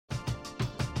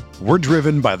We're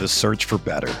driven by the search for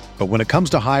better. But when it comes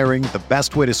to hiring, the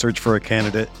best way to search for a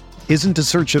candidate isn't to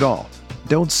search at all.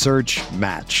 Don't search,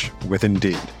 match with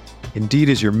Indeed. Indeed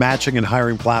is your matching and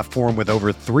hiring platform with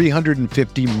over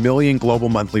 350 million global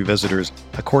monthly visitors,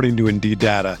 according to Indeed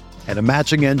data, and a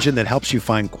matching engine that helps you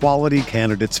find quality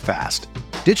candidates fast.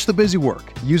 Ditch the busy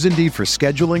work. Use Indeed for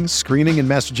scheduling, screening, and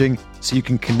messaging so you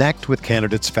can connect with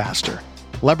candidates faster.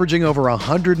 Leveraging over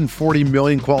 140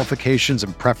 million qualifications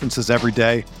and preferences every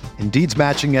day, Indeed's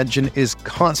matching engine is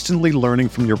constantly learning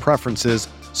from your preferences,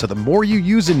 so the more you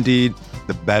use Indeed,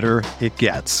 the better it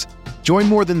gets. Join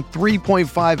more than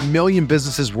 3.5 million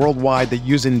businesses worldwide that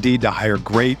use Indeed to hire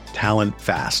great talent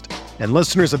fast. And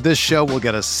listeners of this show will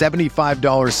get a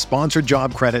 $75 sponsored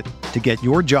job credit to get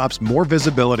your jobs more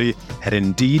visibility at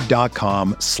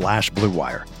Indeed.com/Blue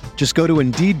Wire. Just go to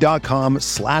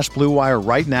Indeed.com/Blue Wire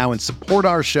right now and support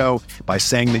our show by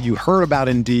saying that you heard about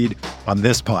Indeed on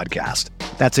this podcast.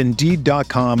 That's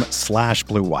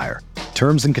Indeed.com/Blue Wire.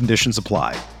 Terms and conditions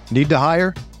apply. Need to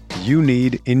hire? You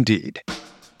need Indeed.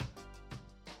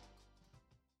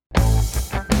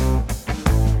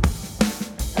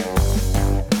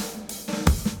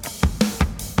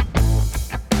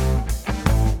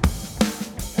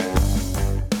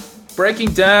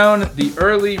 Breaking down the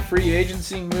early free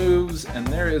agency moves, and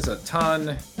there is a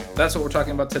ton. That's what we're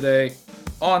talking about today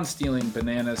on Stealing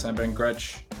Bananas. I'm Ben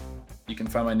Gretsch. You can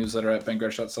find my newsletter at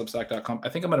bengretsch.substack.com. I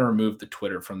think I'm going to remove the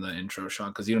Twitter from the intro, Sean,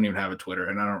 because you don't even have a Twitter,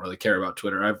 and I don't really care about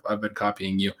Twitter. I've been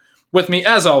copying you. With me,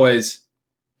 as always,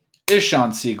 is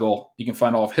Sean Siegel. You can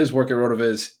find all of his work at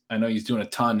RotoViz. I know he's doing a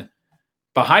ton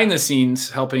behind the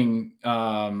scenes, helping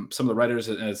some of the writers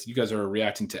as you guys are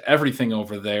reacting to everything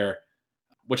over there,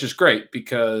 which is great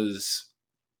because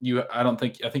I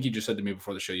think you just said to me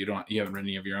before the show, you haven't read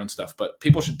any of your own stuff, but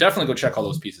people should definitely go check all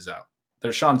those pieces out.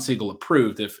 They're Sean Siegel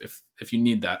approved if you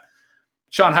need that.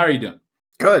 Sean, how are you doing?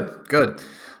 Good.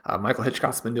 Michael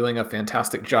Hitchcock's been doing a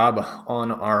fantastic job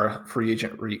on our free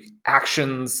agent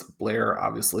reactions. Blair,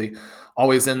 obviously,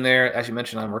 always in there. As you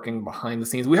mentioned, I'm working behind the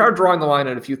scenes. We are drawing the line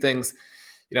on a few things.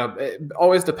 It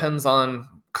always depends on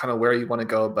kind of where you want to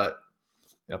go, but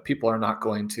people are not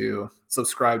going to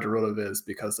subscribe to RotoViz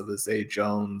because of the Zay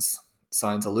Jones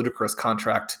signs a ludicrous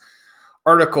contract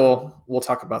article. We'll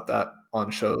talk about that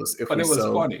on shows. But it was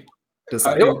funny.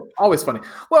 Always funny.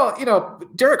 Well,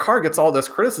 Derek Carr gets all this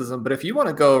criticism, but if you want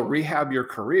to go rehab your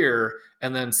career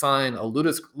and then sign a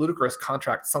ludicrous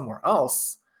contract somewhere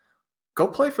else, go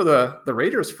play for the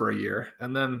Raiders for a year,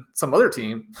 and then some other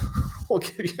team will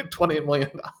give you $20 million.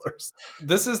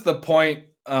 This is the point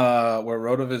where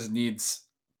RotoViz needs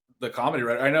the comedy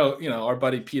writer. I know, our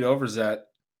buddy Pete Overzet,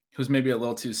 who's maybe a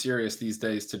little too serious these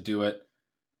days to do it,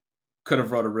 could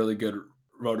have wrote a really good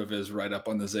RotoViz write-up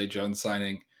on the Zay Jones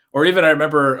signing. Or even I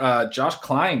remember Josh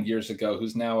Klein years ago,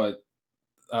 who's now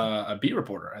a beat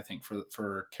reporter, I think,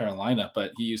 for Carolina,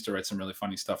 but he used to write some really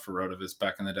funny stuff for RotoViz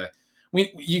back in the day.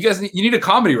 You need a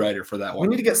comedy writer for that one.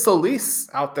 We need to get Solis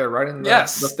out there writing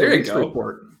the there you go.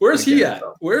 Report. Where's he at?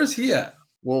 Where's he at?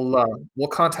 We'll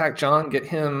contact John, get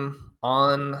him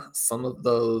on some of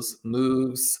those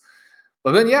moves.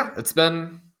 But then, it's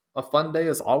been a fun day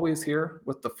as always here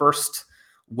with the first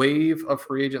wave of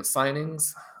free agent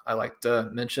signings. I like to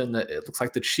mention that it looks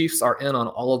like the Chiefs are in on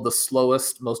all of the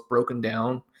slowest, most broken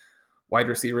down wide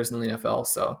receivers in the NFL.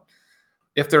 So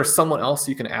if there's someone else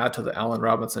you can add to the Allen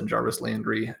Robinson, Jarvis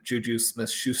Landry, Juju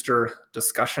Smith-Schuster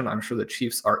discussion, I'm sure the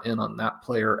Chiefs are in on that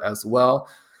player as well.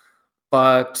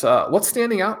 But what's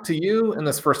standing out to you in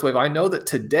this first wave? I know that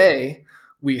today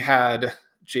we had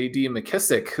J.D.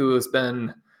 McKissick, who has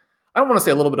been, I don't want to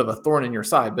say a little bit of a thorn in your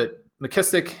side, but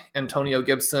McKissick, Antonio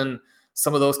Gibson,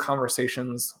 some of those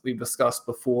conversations we've discussed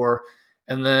before.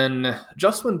 And then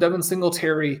just when Devin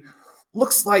Singletary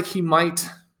looks like he might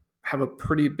have a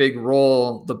pretty big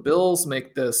role, the Bills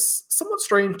make this somewhat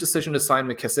strange decision to sign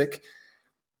McKissick.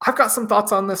 I've got some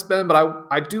thoughts on this, Ben, but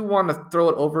I do want to throw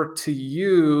it over to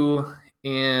you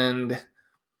and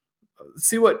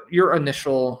see what your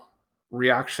initial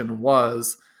reaction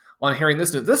was on hearing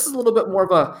this news. This is a little bit more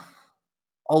of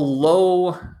a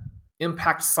low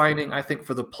impact signing, I think,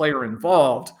 for the player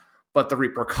involved, but the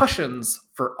repercussions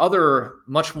for other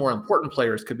much more important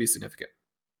players could be significant.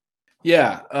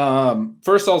 Yeah.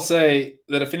 First, I'll say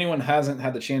that if anyone hasn't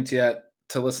had the chance yet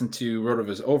to listen to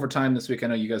RotoViz Overtime this week, I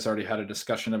know you guys already had a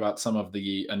discussion about some of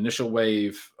the initial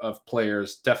wave of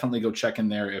players. Definitely go check in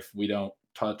there if we don't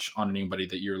touch on anybody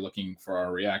that you're looking for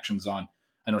our reactions on.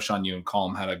 I know, Sean, you and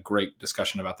Colm had a great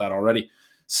discussion about that already.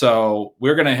 So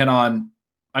we're going to hit on,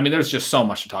 there's just so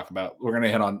much to talk about. We're going to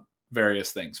hit on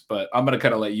various things, but I'm going to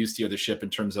kind of let you steer the ship in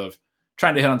terms of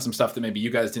trying to hit on some stuff that maybe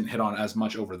you guys didn't hit on as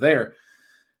much over there.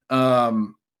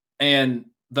 And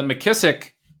the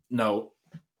McKissick note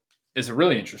is a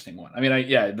really interesting one. I mean,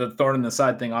 the thorn in the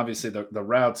side thing, obviously the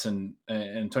routes and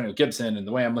Antonio Gibson and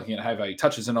the way I'm looking at high value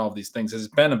touches and all of these things has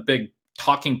been a big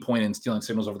talking point in stealing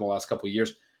signals over the last couple of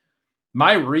years.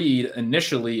 My read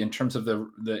initially in terms of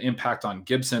the impact on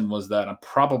Gibson was that I'm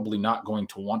probably not going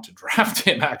to want to draft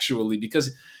him actually,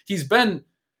 because he's been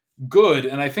good.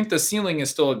 And I think the ceiling is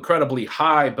still incredibly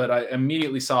high, but I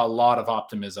immediately saw a lot of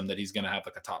optimism that he's going to have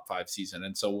like a top 5 season.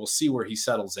 And so we'll see where he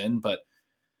settles in. But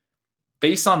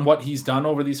based on what he's done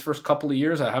over these first couple of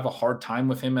years, I have a hard time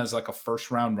with him as like a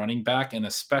first round running back. And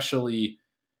especially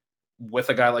with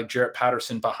a guy like Jarrett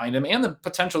Patterson behind him and the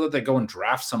potential that they go and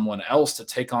draft someone else to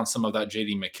take on some of that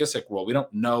JD McKissick role. We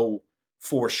don't know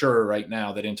for sure right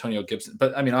now that Antonio Gibson,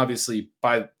 but I mean, obviously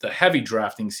by the heavy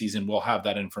drafting season, we'll have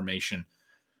that information.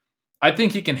 I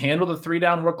think he can handle the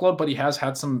 3-down workload, but he has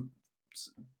had some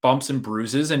bumps and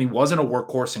bruises and he wasn't a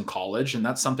workhorse in college. And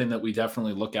that's something that we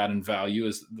definitely look at and value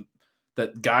is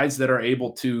that guys that are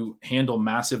able to handle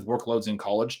massive workloads in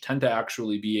college tend to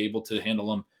actually be able to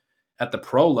handle them at the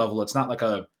pro level. It's not like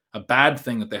a bad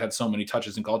thing that they had so many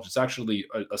touches in college. It's actually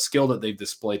a skill that they've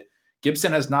displayed.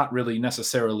 Gibson has not really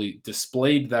necessarily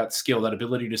displayed that skill, that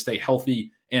ability to stay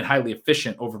healthy and highly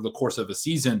efficient over the course of a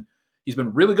season. He's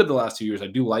been really good the last 2 years. I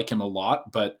do like him a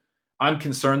lot, but I'm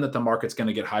concerned that the market's going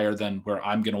to get higher than where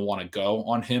I'm going to want to go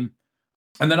on him.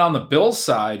 And then on the Bills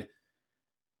side,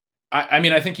 I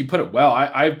mean, I think you put it well.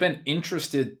 I've been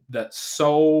interested that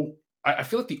I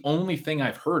feel like the only thing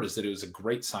I've heard is that it was a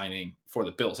great signing for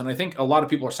the Bills. And I think a lot of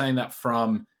people are saying that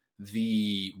from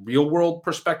the real world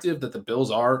perspective, that the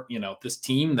Bills are, this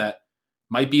team that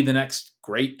might be the next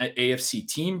great AFC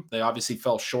team. They obviously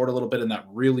fell short a little bit in that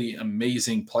really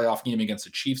amazing playoff game against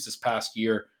the Chiefs this past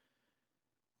year.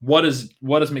 What does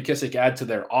McKissick add to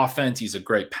their offense? He's a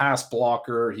great pass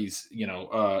blocker. He's,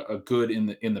 a good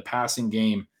in the passing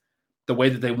game. The way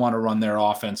that they want to run their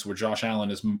offense, where Josh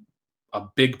Allen is a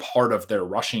big part of their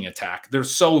rushing attack. They're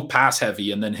so pass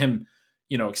heavy, and then him,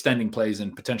 extending plays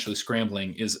and potentially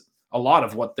scrambling is a lot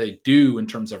of what they do in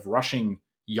terms of rushing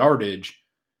yardage.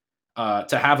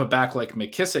 To have a back like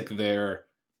McKissick there,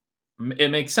 it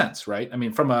makes sense, right? I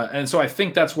mean, and so I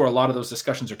think that's where a lot of those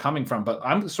discussions are coming from. But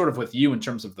I'm sort of with you in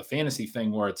terms of the fantasy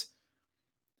thing, where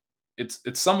it's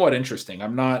somewhat interesting.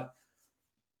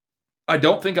 I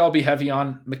don't think I'll be heavy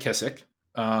on McKissick.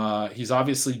 He's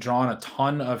obviously drawn a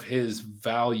ton of his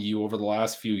value over the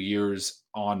last few years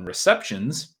on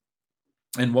receptions.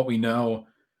 And what we know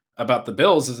about the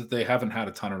Bills is that they haven't had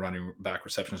a ton of running back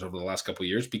receptions over the last couple of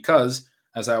years because,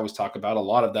 as I always talk about, a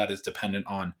lot of that is dependent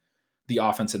on the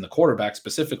offense and the quarterback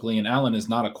specifically. And Allen is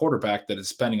not a quarterback that is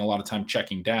spending a lot of time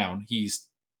checking down. He's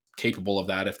capable of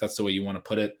that, if that's the way you want to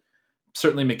put it.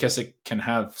 Certainly McKissick can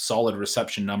have solid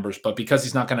reception numbers, but because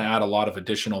he's not going to add a lot of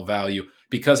additional value,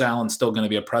 because Allen's still going to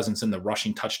be a presence in the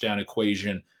rushing touchdown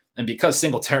equation, and because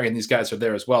Singletary and these guys are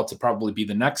there as well to probably be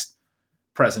the next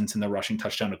presence in the rushing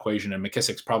touchdown equation, and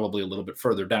McKissick's probably a little bit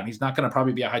further down, he's not going to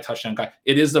probably be a high touchdown guy.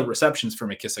 It is the receptions for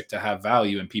McKissick to have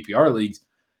value in PPR leagues,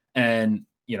 and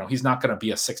he's not going to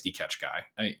be a 60 catch guy.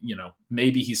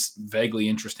 Maybe he's vaguely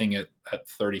interesting at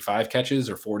 35 catches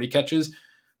or 40 catches.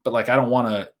 But I don't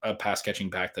want a pass catching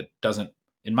back that doesn't,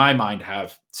 in my mind,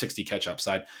 have 60 catch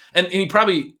upside. And he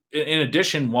probably, in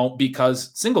addition, won't, because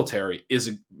Singletary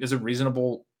is a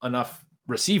reasonable enough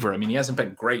receiver. I mean, he hasn't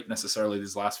been great necessarily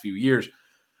these last few years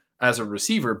as a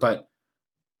receiver, but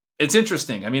it's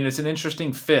interesting. I mean, it's an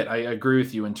interesting fit. I agree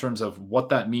with you in terms of what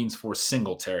that means for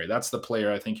Singletary. That's the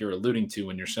player I think you're alluding to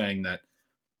when you're saying that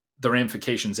the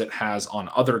ramifications it has on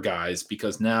other guys,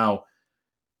 because now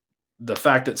the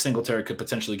fact that Singletary could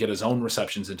potentially get his own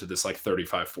receptions into this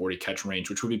 35, 40 catch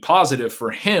range, which would be positive for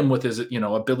him with his,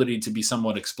 ability to be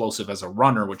somewhat explosive as a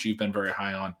runner, which you've been very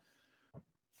high on.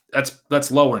 That's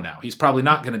lower now. He's probably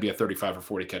not going to be a 35 or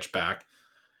 40 catch back.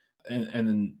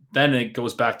 And then it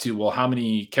goes back to, well, how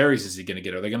many carries is he going to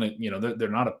get? Are they going to, they're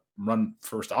not a run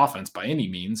first offense by any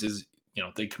means.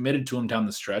 They committed to him down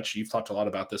the stretch. You've talked a lot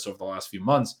about this over the last few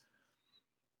months.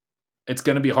 It's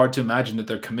going to be hard to imagine that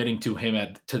they're committing to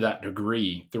him to that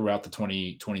degree throughout the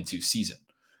 2022 season.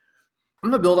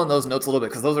 I'm going to build on those notes a little bit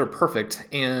because those are perfect,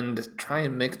 and try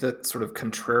and make the sort of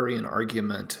contrarian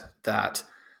argument that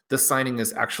this signing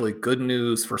is actually good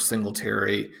news for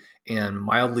Singletary and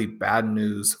mildly bad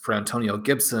news for Antonio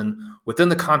Gibson within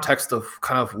the context of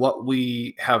kind of what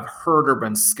we have heard or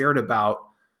been scared about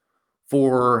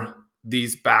for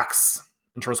these backs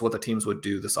in terms of what the teams would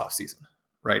do this offseason.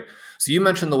 Right. So you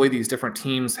mentioned the way these different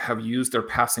teams have used their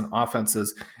passing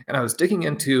offenses. And I was digging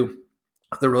into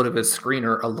the RotoViz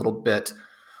screener a little bit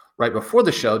right before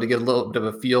the show to get a little bit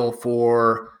of a feel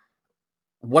for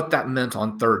what that meant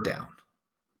on third down,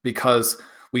 because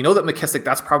we know that McKissic,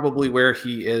 that's probably where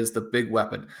he is the big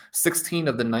weapon. 16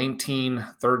 of the 19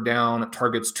 third down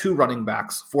targets to running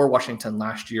backs for Washington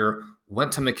last year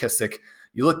went to McKissic.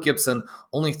 You look Gibson,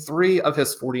 only 3 of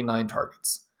his 49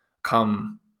 targets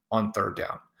come on third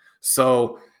down.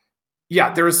 So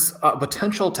yeah, there's a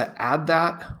potential to add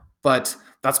that, but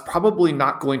that's probably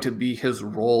not going to be his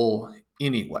role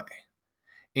anyway.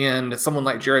 And someone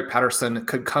like Jaret Patterson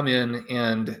could come in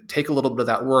and take a little bit of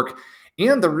that work.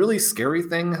 And the really scary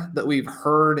thing that we've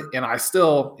heard, and I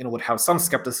still would have some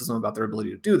skepticism about their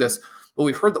ability to do this, but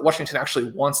we've heard that Washington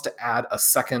actually wants to add a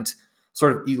second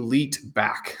sort of elite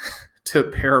back to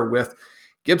pair with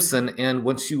Gibson. And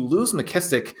once you lose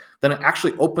McKissic, then it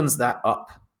actually opens that up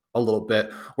a little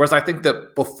bit. Whereas I think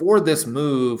that before this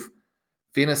move,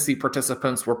 fantasy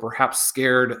participants were perhaps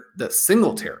scared that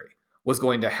Singletary was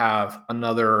going to have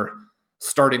another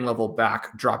starting level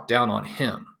back drop down on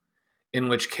him, in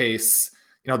which case,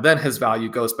 then his value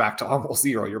goes back to almost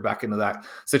zero. You're back into that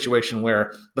situation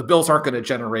where the Bills aren't going to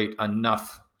generate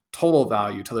enough total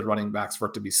value to the running backs for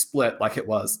it to be split like it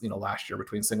was, last year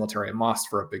between Singletary and Moss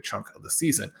for a big chunk of the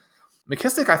season.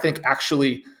 McKissic, I think,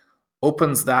 actually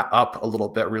opens that up a little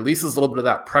bit, releases a little bit of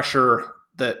that pressure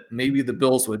that maybe the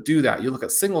Bills would do that. You look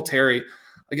at Singletary,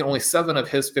 again, only 7 of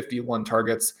his 51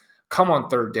 targets come on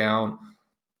third down.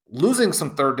 Losing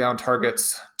some third down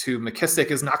targets to McKissic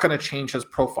is not going to change his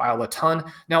profile a ton.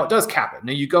 Now, it does cap it.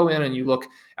 Now, you go in and you look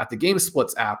at the Game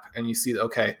Splits app and you see that,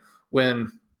 okay,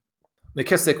 when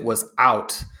McKissic was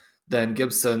out, then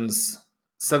Gibson's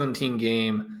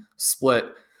 17-game split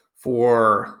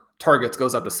for targets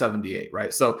goes up to 78,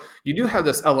 right? So you do have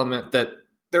this element that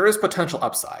there is potential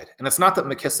upside. And it's not that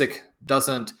McKissic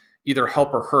doesn't either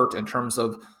help or hurt in terms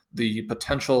of the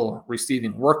potential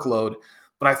receiving workload.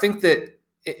 But I think that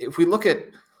if we look at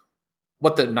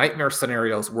what the nightmare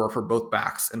scenarios were for both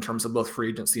backs in terms of both free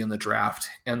agency and the draft,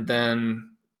 and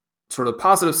then sort of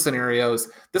positive scenarios,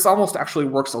 this almost actually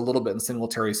works a little bit in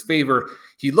Singletary's favor.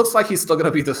 He looks like he's still going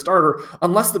to be the starter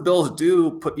unless the Bills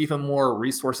do put even more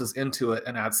resources into it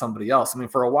and add somebody else. I mean,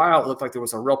 for a while, it looked like there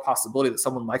was a real possibility that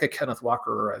someone like a Kenneth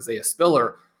Walker or Isaiah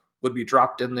Spiller would be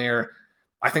dropped in there.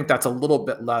 I think that's a little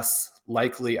bit less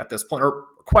likely at this point, or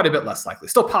quite a bit less likely.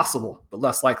 Still possible, but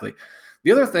less likely.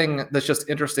 The other thing that's just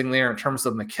interesting there in terms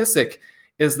of McKissic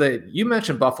is that you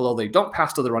mentioned Buffalo. They don't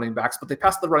pass to the running backs, but they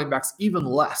pass to the running backs even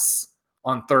less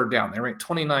on third down. They ranked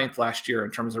 29th last year in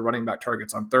terms of running back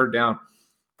targets on third down.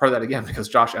 Part of that, again, because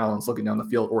Josh Allen's looking down the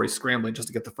field or he's scrambling just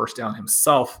to get the first down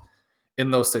himself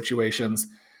in those situations.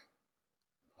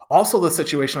 Also, the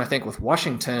situation, I think, with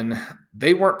Washington,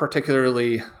 they weren't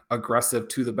particularly aggressive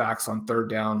to the backs on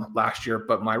third down last year,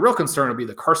 but my real concern would be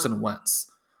that Carson Wentz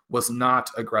was not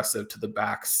aggressive to the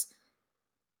backs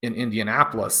in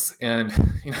Indianapolis. And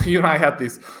you and I had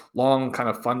these long kind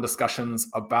of fun discussions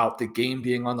about the game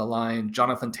being on the line,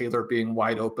 Jonathan Taylor being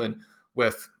wide open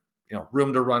with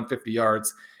room to run 50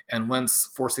 yards, and Wentz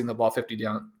forcing the ball 50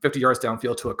 yards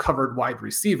downfield to a covered wide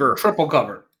receiver. Triple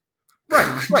covered.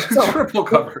 Right. So, triple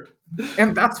covered.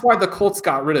 And that's why the Colts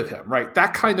got rid of him, right?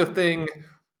 That kind of thing.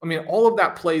 I mean, all of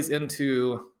that plays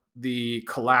into the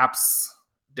collapse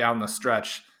down the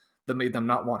stretch that made them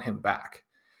not want him back.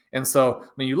 And so, I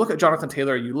mean, you look at Jonathan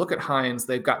Taylor, you look at Hines,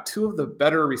 they've got 2 of the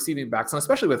better receiving backs. And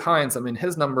especially with Hines, I mean,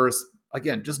 his numbers,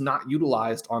 again, just not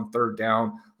utilized on third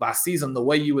down last season the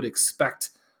way you would expect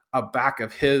a back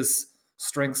of his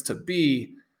strengths to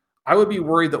be. I would be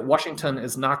worried that Washington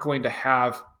is not going to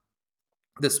have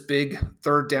this big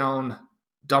third down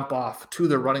dump off to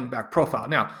the running back profile.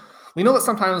 Now, we know that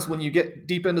sometimes when you get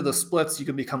deep into the splits, you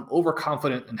can become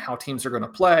overconfident in how teams are going to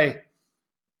play.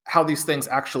 How these things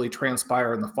actually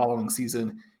transpire in the following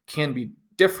season can be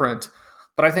different.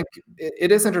 But I think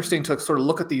it is interesting to sort of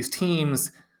look at these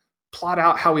teams, plot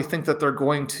out how we think that they're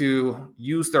going to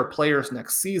use their players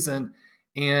next season.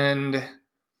 And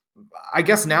I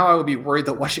guess now I would be worried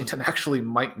that Washington actually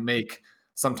might make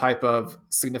some type of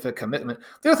significant commitment.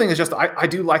 The other thing is just I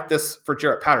do like this for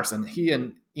Jaret Patterson. He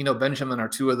and Benjamin are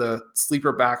 2 of the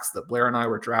sleeper backs that Blair and I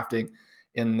were drafting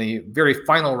in the very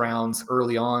final rounds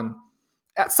early on.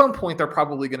 At some point, they're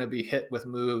probably going to be hit with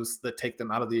moves that take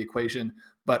them out of the equation.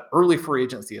 But early free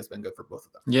agency has been good for both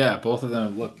of them. Yeah, both of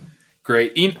them look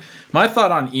great. My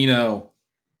thought on Eno,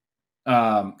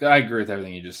 I agree with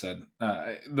everything you just said.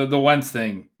 The Wentz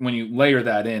thing, when you layer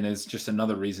that in, is just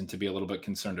another reason to be a little bit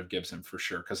concerned of Gibson for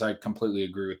sure, because I completely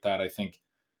agree with that. I think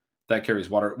that carries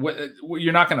water.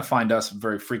 You're not going to find us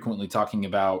very frequently talking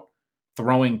about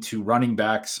throwing to running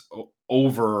backs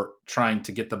over trying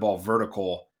to get the ball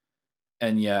vertical.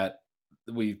 And yet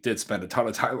we did spend a ton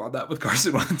of time on that with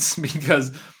Carson Wentz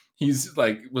because He's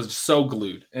like was so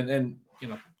glued, and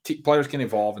players can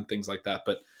evolve and things like that.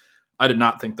 But I did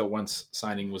not think the Wentz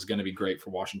signing was going to be great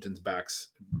for Washington's backs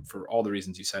for all the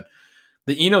reasons you said.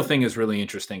 The Eno thing is really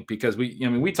interesting because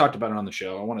we talked about it on the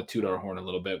show. I want to toot our horn a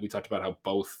little bit. We talked about how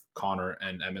both Connor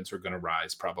and Edmonds were going to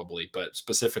rise probably, but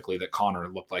specifically that Connor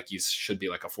looked like he should be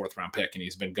like a 4th round pick, and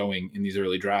he's been going in these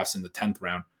early drafts in the 10th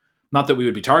round. Not that we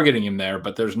would be targeting him there,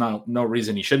 but there's no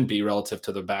reason he shouldn't be relative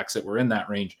to the backs that were in that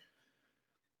range.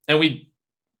 And we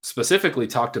specifically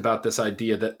talked about this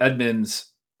idea that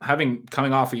Edmonds,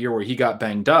 coming off a year where he got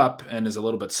banged up and is a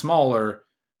little bit smaller,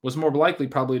 was more likely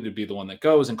probably to be the one that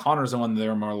goes, and Connor's the one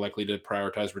they're more likely to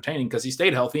prioritize retaining because he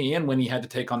stayed healthy, and when he had to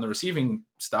take on the receiving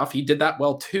stuff, he did that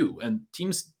well too, and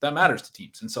teams, that matters to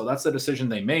teams. And so that's the decision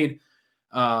they made,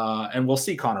 and we'll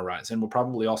see Connor rise, and we'll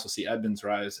probably also see Edmonds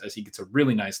rise as he gets a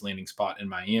really nice landing spot in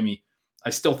Miami. I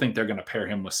still think they're going to pair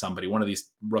him with somebody, one of these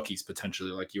rookies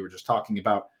potentially, like you were just talking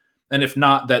about. And if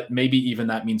not, that maybe even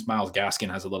that means Myles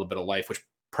Gaskin has a little bit of life, which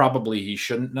probably he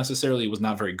shouldn't necessarily. He was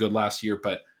not very good last year,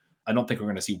 but I don't think we're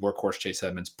going to see workhorse Chase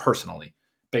Edmonds personally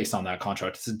based on that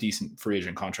contract. It's a decent free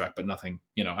agent contract, but nothing,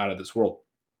 out of this world.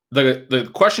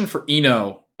 The question for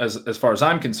Eno, as far as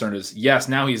I'm concerned, is yes,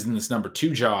 now he's in this number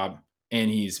 2 job and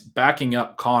he's backing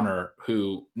up Connor,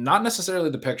 who not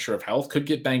necessarily the picture of health, could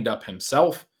get banged up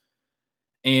himself.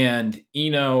 And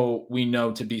Eno, we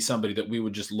know to be somebody that we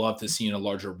would just love to see in a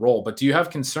larger role. But do you have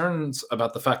concerns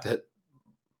about the fact that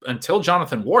until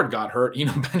Jonathan Ward got hurt,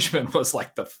 Benjamin was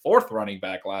like the 4th running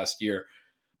back last year?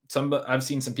 I've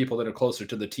seen some people that are closer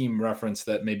to the team reference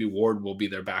that maybe Ward will be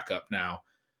their backup now.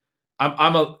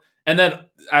 And then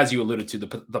as you alluded to,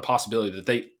 the possibility that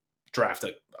they draft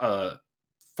a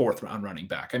 4th round running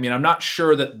back. I mean, I'm not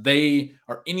sure that they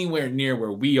are anywhere near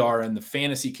where we are in the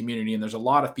fantasy community. And there's a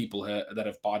lot of people that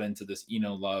have bought into this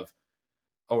Eno love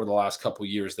over the last couple of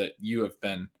years that you have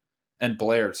been, and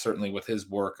Blair certainly with his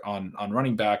work on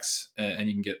running backs, and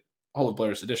you can get all of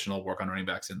Blair's additional work on running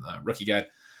backs in the rookie guide.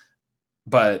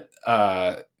 But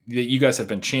you guys have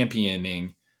been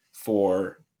championing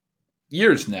for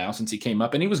years now since he came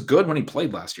up, and he was good when he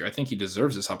played last year. I think he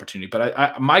deserves this opportunity,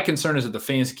 but my concern is that the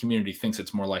fantasy community thinks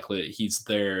it's more likely that he's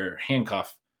their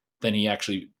handcuff than he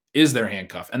actually is their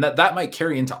handcuff, and that might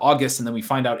carry into August, and then we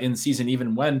find out in season,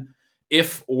 even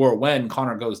if when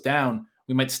Connor goes down,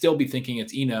 we might still be thinking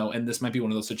it's Eno, and this might be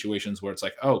one of those situations where it's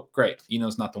like, oh, great,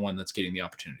 Eno's not the one that's getting the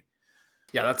opportunity.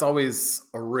 Yeah, that's always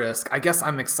a risk. I guess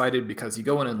I'm excited because you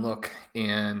go in and look,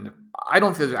 and I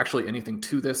don't think there's actually anything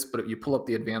to this, but if you pull up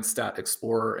the Advanced Stat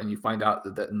Explorer and you find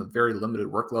out that in the very limited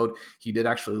workload, he did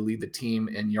actually lead the team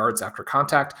in yards after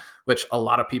contact, which a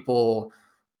lot of people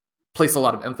place a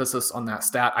lot of emphasis on that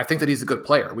stat. I think that he's a good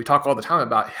player. We talk all the time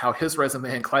about how his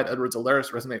resume and Clyde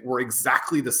Edwards-Helaire's resume were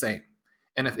exactly the same.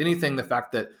 And if anything, the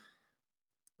fact that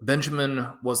Benjamin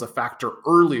was a factor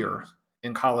earlier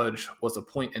in college was a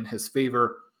point in his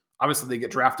favor. Obviously, they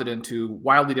get drafted into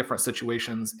wildly different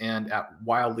situations and at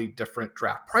wildly different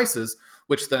draft prices,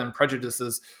 which then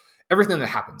prejudices everything that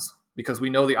happens, because we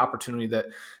know the opportunity that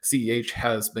CEH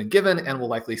has been given and will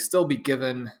likely still be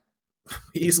given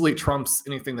easily trumps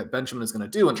anything that Benjamin is going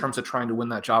to do in terms of trying to win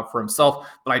that job for himself.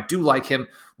 But I do like him.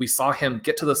 We saw him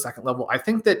get to the 2nd level. I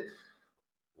think that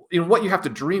what you have to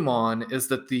dream on is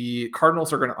that the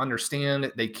Cardinals are going to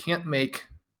understand they can't make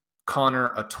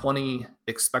Connor a 20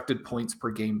 expected points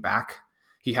per game back.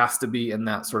 He has to be in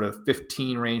that sort of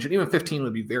 15 range, and even 15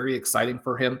 would be very exciting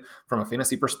for him from a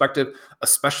fantasy perspective,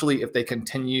 especially if they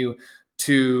continue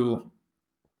to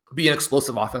be an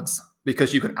explosive offense,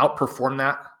 because you can outperform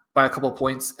that by a couple of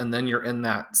points, and then you're in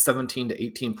that 17 to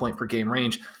 18 point per game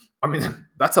range. I mean,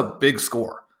 that's a big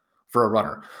score for a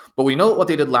runner. But we know what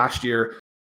they did last year,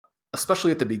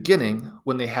 especially at the beginning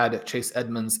when they had Chase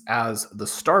Edmonds as the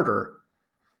starter,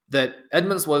 that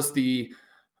Edmonds was the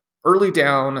early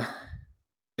down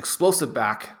explosive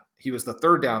back. He was the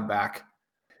 3rd down back.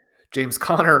 James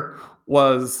Conner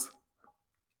was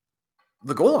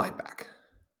the goal line back,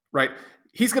 right?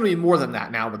 He's going to be more than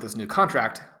that now with this new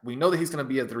contract. We know that he's going to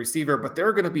be at the receiver, but there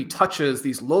are going to be touches,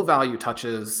 these low value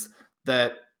touches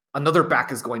that another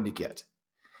back is going to get.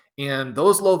 And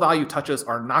those low value touches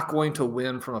are not going to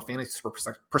win from a fantasy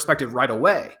perspective right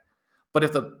away. But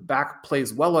if the back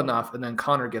plays well enough and then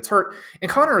Connor gets hurt,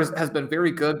 and Connor has been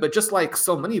very good, but just like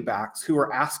so many backs who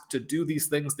are asked to do these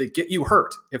things, they get you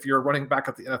hurt. If you're a running back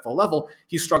at the NFL level,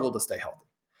 he struggled to stay healthy.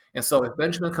 And so if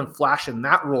Benjamin can flash in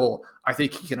that role, I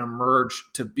think he can emerge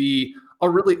to be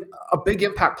a big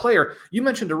impact player. You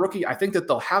mentioned a rookie. I think that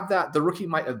they'll have that. The rookie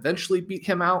might eventually beat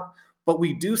him out, but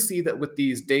we do see that with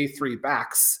these day 3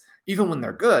 backs, even when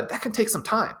they're good, that can take some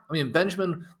time. I mean,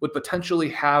 Benjamin would potentially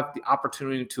have the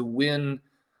opportunity to win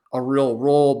a real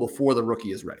role before the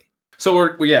rookie is ready. So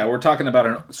we're talking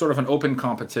about sort of an open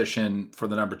competition for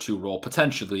the number 2 role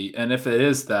potentially. And if it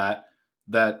is that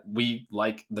we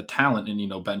like the talent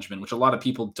in Benjamin, which a lot of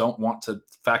people don't want to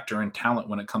factor in talent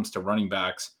when it comes to running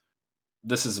backs.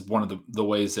 This is one of the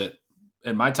ways that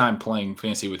in my time playing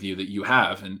fantasy with you that you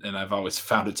have, and I've always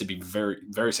found it to be very,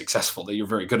 very successful, that you're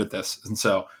very good at this. And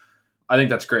so I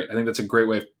think that's great. I think that's a great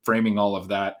way of framing all of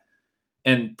that.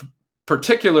 And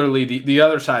particularly the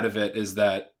other side of it is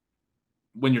that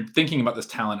when you're thinking about this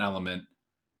talent element,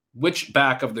 which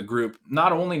back of the group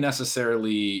not only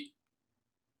necessarily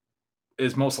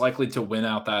is most likely to win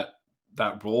out that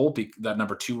role, that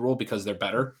number 2 role, because they're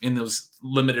better in those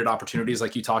limited opportunities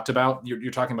like you talked about.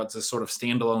 You're talking about this sort of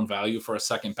standalone value for a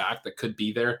second back that could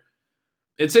be there.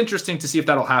 It's interesting to see if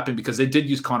that'll happen because they did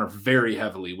use Connor very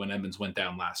heavily when Edmonds went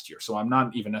down last year. So I'm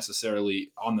not even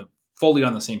necessarily fully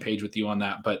on the same page with you on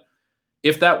that. But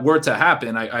if that were to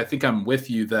happen, I think I'm with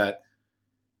you that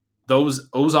those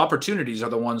opportunities are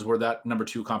the ones where that number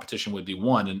 2 competition would be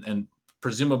won. And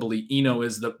presumably Eno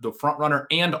is the front runner,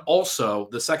 and also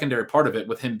the secondary part of it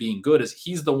with him being good is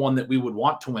he's the one that we would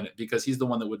want to win it because he's the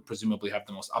one that would presumably have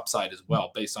the most upside as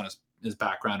well based on his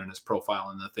background and his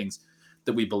profile and the things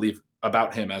that we believe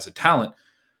about him as a talent.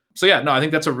 So yeah, no, I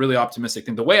think that's a really optimistic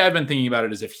thing. The way I've been thinking about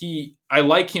it is I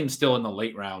like him still in the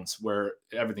late rounds where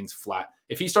everything's flat.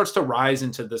 If he starts to rise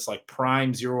into this like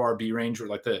prime 0 RB range or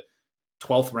like the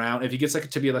 12th round, if he gets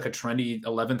to be like a trendy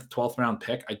 11th, 12th round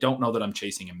pick, I don't know that I'm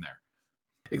chasing him there.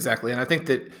 Exactly. And I think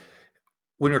that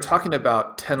when you're talking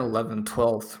about 10, 11,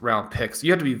 12th round picks,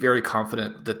 you have to be very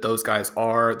confident that those guys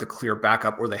are the clear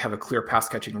backup or they have a clear pass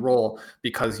catching role,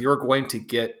 because you're going to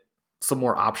get some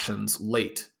more options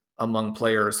late among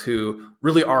players who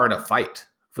really are in a fight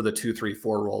for the 2, 3,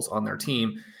 4 roles on their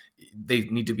team. They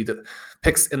need to be the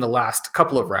picks in the last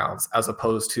couple of rounds, as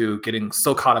opposed to getting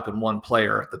so caught up in one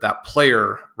player that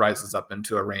player rises up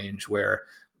into a range where,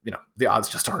 the odds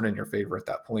just aren't in your favor at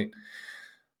that point.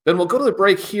 Then we'll go to the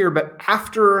break here, but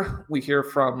after we hear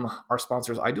from our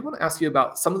sponsors, I do want to ask you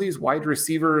about some of these wide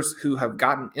receivers who have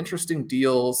gotten interesting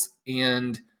deals,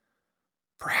 and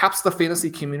perhaps the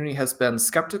fantasy community has been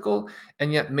skeptical,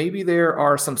 and yet maybe there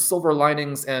are some silver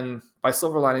linings, and by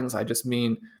silver linings, I just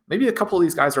mean maybe a couple of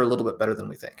these guys are a little bit better than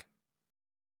we think.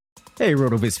 Hey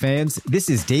RotoViz fans, this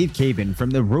is Dave Cabin from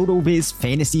the RotoViz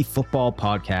Fantasy Football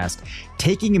Podcast,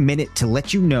 taking a minute to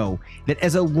let you know that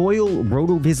as a loyal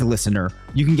RotoViz listener,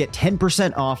 you can get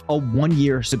 10% off a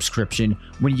 1-year subscription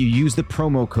when you use the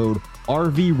promo code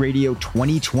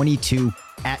RVRadio2022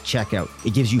 at checkout.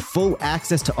 It gives you full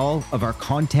access to all of our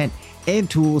content and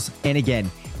tools, and again,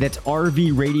 that's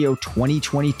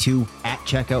RVRadio2022 at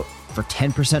checkout for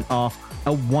 10% off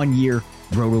a 1-year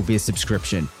RotoViz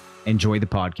subscription. Enjoy the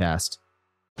podcast.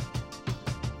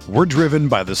 We're driven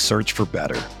by the search for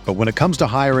better. But when it comes to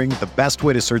hiring, the best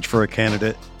way to search for a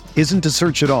candidate isn't to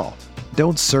search at all.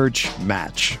 Don't search,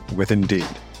 match with Indeed.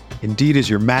 Indeed is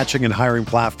your matching and hiring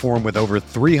platform with over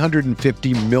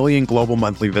 350 million global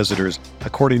monthly visitors,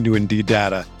 according to Indeed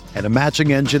data, and a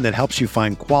matching engine that helps you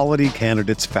find quality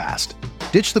candidates fast.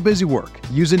 Ditch the busy work.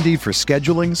 Use Indeed for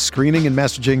scheduling, screening, and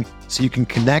messaging so you can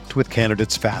connect with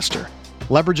candidates faster.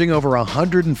 Leveraging over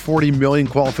 140 million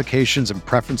qualifications and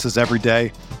preferences every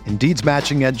day, Indeed's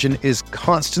matching engine is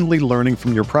constantly learning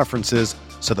from your preferences,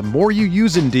 so the more you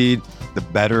use Indeed, the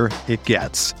better it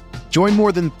gets. Join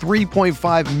more than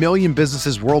 3.5 million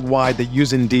businesses worldwide that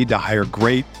use Indeed to hire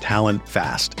great talent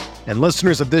fast. And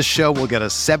listeners of this show will get a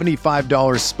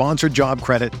 $75 sponsored job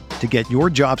credit to get your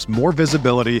jobs more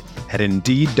visibility at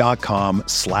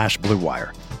Indeed.com/Blue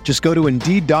Wire. Just go to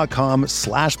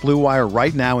Indeed.com/Blue Wire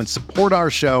right now and support our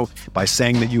show by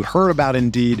saying that you heard about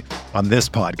Indeed on this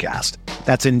podcast.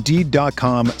 That's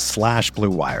Indeed.com/Blue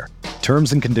Wire.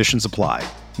 Terms and conditions apply.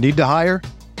 Need to hire?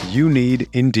 You need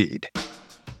Indeed.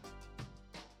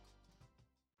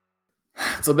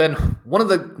 So Ben, one of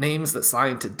the names that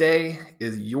signed today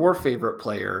is your favorite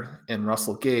player in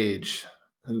Russell Gage,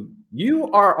 who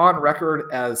you are on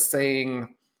record as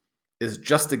saying is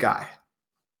just a guy.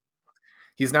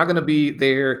 He's now going to be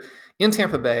there in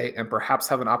Tampa Bay and perhaps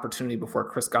have an opportunity before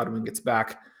Chris Godwin gets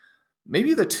back.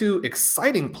 Maybe the two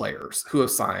exciting players who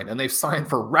have signed, and they've signed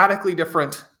for radically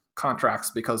different contracts,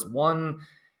 because one,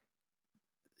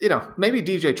 maybe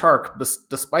DJ Chark,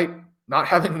 despite not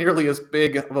having nearly as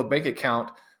big of a bank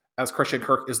account as Christian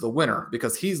Kirk, is the winner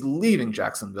because he's leaving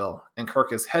Jacksonville and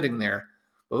Kirk is heading there.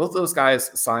 But both those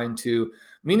guys signed to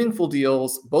meaningful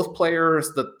deals, both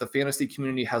players that the fantasy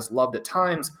community has loved at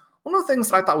times. One of the things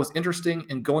that I thought was interesting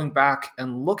in going back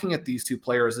and looking at these two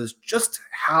players is just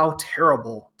how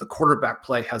terrible the quarterback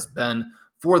play has been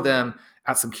for them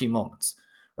at some key moments,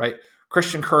 right?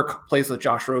 Christian Kirk plays with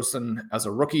Josh Rosen as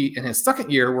a rookie in his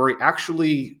second year, where he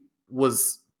actually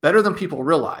was better than people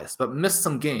realized, but missed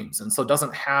some games. And so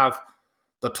doesn't have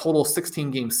the total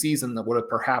 16-game season that would have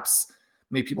perhaps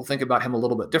made people think about him a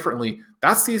little bit differently.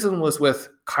 That season was with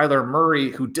Kyler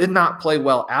Murray, who did not play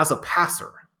well as a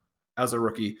passer as a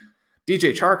rookie.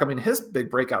 DJ Chark, I mean, his big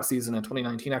breakout season in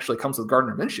 2019 actually comes with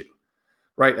Gardner Minshew,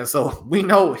 right? And so we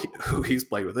know who he's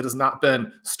played with. It has not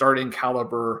been starting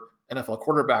caliber NFL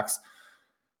quarterbacks.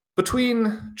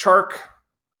 Between Chark,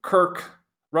 Kirk,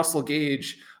 Russell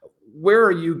Gage, where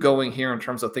are you going here in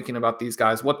terms of thinking about these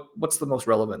guys? What's the most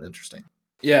relevant and interesting?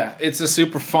 Yeah, it's a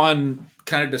super fun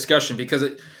kind of discussion because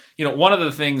one of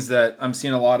the things that I'm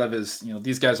seeing a lot of is,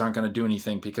 these guys aren't going to do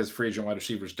anything because free agent wide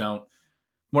receivers don't.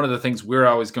 One of the things we're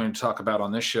always going to talk about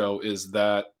on this show is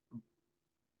that,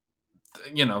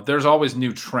 there's always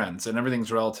new trends and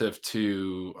everything's relative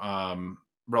to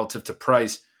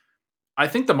price. I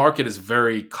think the market is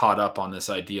very caught up on this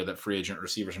idea that free agent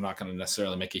receivers are not going to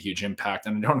necessarily make a huge impact.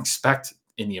 And I don't expect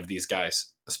any of these guys,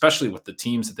 especially with the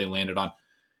teams that they landed on.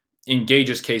 In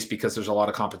Gage's case, because there's a lot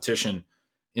of competition.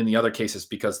 In the other cases,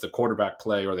 because the quarterback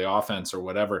play or the offense or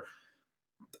whatever,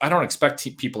 I don't expect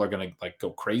people are going to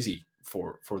go crazy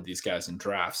for these guys in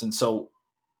drafts. And so,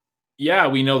 yeah,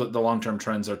 we know that the long-term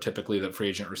trends are typically that free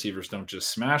agent receivers don't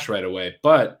just smash right away,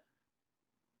 but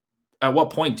at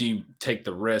what point do you take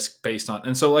the risk based on,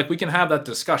 and so we can have that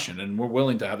discussion and we're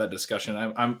willing to have that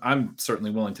discussion. I'm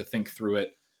certainly willing to think through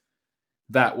it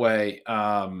that way.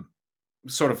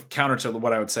 Sort of counter to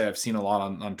what I would say I've seen a lot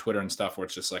on Twitter and stuff where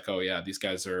it's just oh yeah, these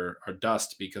guys are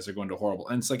dust because they're going to horrible.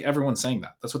 And it's everyone's saying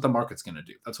that. That's what the market's going to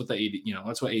do. That's what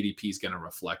that's what ADP is going to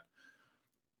reflect.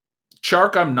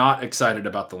 Chark, I'm not excited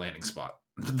about the landing spot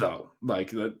though.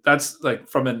 That's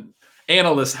from an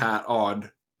analyst hat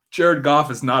on. Jared Goff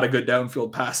is not a good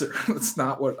downfield passer. That's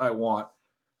not what I want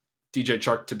DJ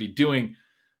Chark to be doing,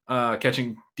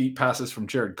 catching deep passes from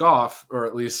Jared Goff, or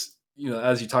at least,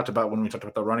 as you talked about when we talked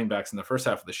about the running backs in the first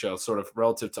half of the show, sort of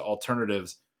relative to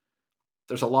alternatives,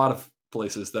 there's a lot of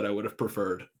places that I would have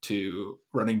preferred to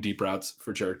running deep routes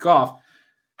for Jared Goff.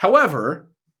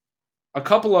 However, a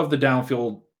couple of the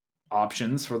downfield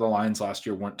options for the Lions last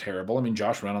year weren't terrible. I mean,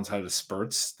 Josh Reynolds had his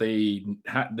spurts. They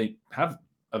have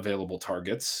available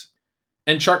targets,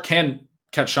 and Chark can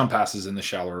catch some passes in the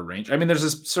shallower range. I mean,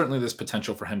 there's certainly this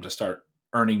potential for him to start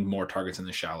earning more targets in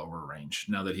the shallower range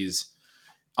now that he's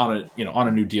on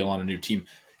a new deal on a new team.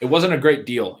 It wasn't a great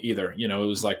deal either. It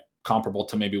was comparable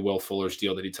to maybe Will Fuller's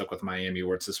deal that he took with Miami,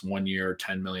 where it's this 1 year,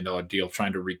 $10 million deal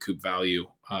trying to recoup value.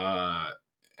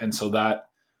 And so that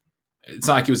it's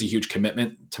not it was a huge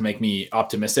commitment to make me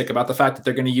optimistic about the fact that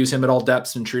they're going to use him at all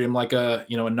depths and treat him like a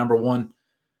number one.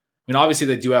 I mean, obviously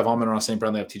they do have Amon-Ra St.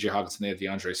 Brown, they have TJ Hawkinson, they have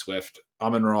DeAndre Swift.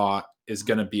 Amon-Ra is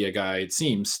going to be a guy, it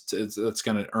seems, that's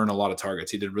going to earn a lot of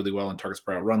targets. He did really well in targets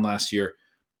per out run last year,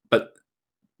 but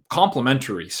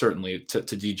complementary certainly to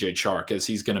DJ Chark, as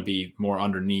he's going to be more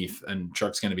underneath and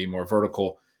Chark's going to be more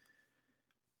vertical.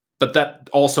 But that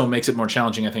also makes it more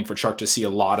challenging, I think, for Chark to see a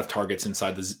lot of targets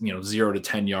inside the 0 to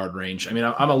 10 yard range. I mean,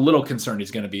 I'm a little concerned he's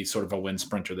going to be sort of a wind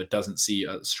sprinter that doesn't see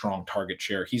a strong target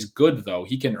share. He's good though;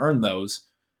 he can earn those,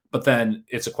 but then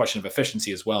it's a question of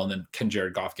efficiency as well. And then can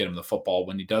Jared Goff get him the football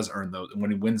when he does earn those and when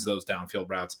he wins those downfield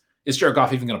routes? Is Jared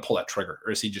Goff even going to pull that trigger,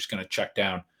 or is he just going to check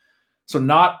down? So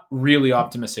not really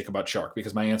optimistic about Chark,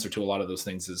 because my answer to a lot of those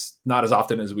things is not as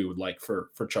often as we would like for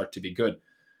Chark to be good.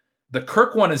 The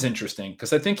Kirk one is interesting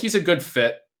because I think he's a good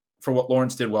fit for what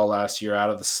Lawrence did well last year out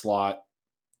of the slot.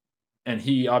 And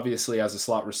he obviously, as a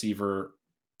slot receiver,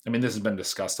 I mean, this has been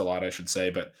discussed a lot, I should say,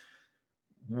 but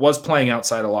was playing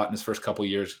outside a lot in his first couple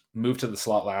of years, moved to the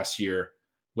slot last year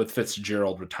with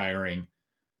Fitzgerald retiring,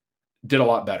 did a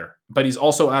lot better. But he's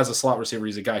also, as a slot receiver,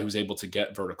 he's a guy who's able to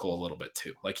get vertical a little bit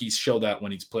too. He's showed that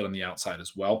when he's played on the outside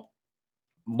as well.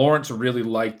 Lawrence really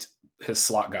liked his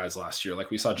slot guys last year.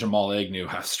 We saw Jamal Agnew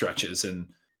have stretches, and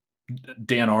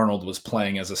Dan Arnold was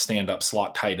playing as a stand-up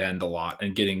slot tight end a lot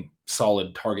and getting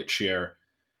solid target share.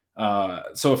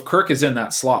 So if Kirk is in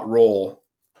that slot role,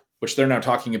 which they're now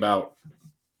talking about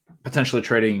potentially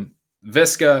trading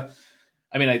Visca,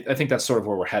 I mean, I think that's sort of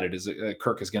where we're headed, is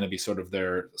Kirk is going to be sort of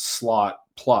their slot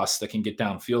plus that can get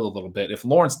downfield a little bit. If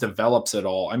Lawrence develops at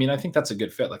all, I mean, I think that's a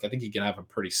good fit. I think he can have a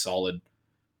pretty solid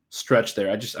stretch there.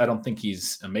 I don't think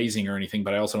he's amazing or anything,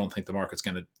 but I also don't think the market's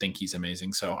going to think he's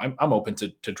amazing. So I'm open to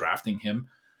drafting him.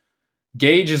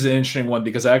 Gage is an interesting one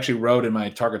because I actually wrote in my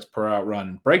targets per out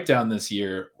run breakdown this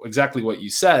year exactly what you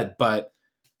said, but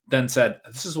then said,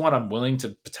 this is what I'm willing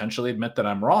to potentially admit that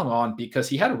I'm wrong on, because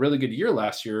he had a really good year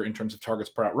last year in terms of targets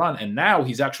per out run. And now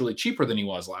he's actually cheaper than he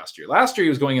was last year. Last year, he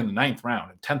was going in the 9th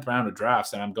round and 10th round of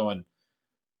drafts. And I'm going,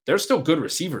 there's still good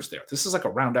receivers there. This is like a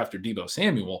round after Deebo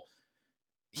Samuel.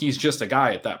 He's just a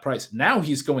guy at that price. Now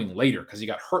he's going later because he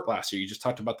got hurt last year. You just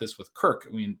talked about this with Kirk.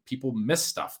 I mean, people miss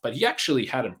stuff, but he actually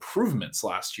had improvements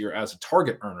last year as a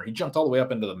target earner. He jumped all the way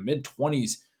up into the mid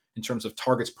 20s in terms of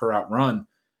targets per out run.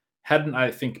 Hadn't, I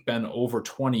think, been over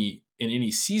 20 in any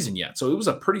season yet. So it was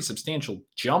a pretty substantial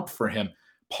jump for him.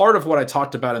 Part of what I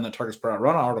talked about in the targets per out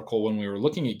run article when we were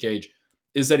looking at Gage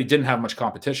is that he didn't have much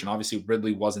competition. Obviously,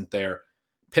 Ridley wasn't there.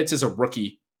 Pitts is a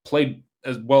rookie, played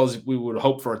as well as we would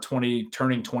hope for a turning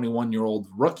 21-year-old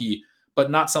rookie, but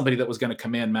not somebody that was going to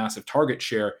command massive target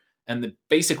share, and that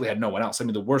basically had no one else. I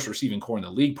mean, the worst receiving core in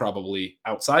the league probably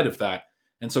outside of that.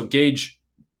 And so Gage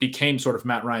became sort of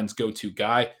Matt Ryan's go-to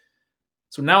guy.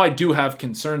 So now I do have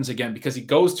concerns again because he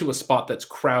goes to a spot that's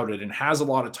crowded and has a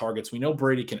lot of targets. We know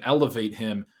Brady can elevate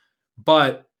him,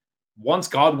 but once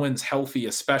Godwin's healthy,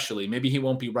 especially, maybe he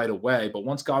won't be right away, but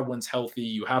once Godwin's healthy,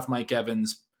 you have Mike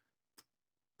Evans,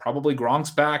 probably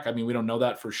Gronk's back. I mean, we don't know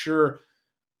that for sure.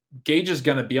 Gage is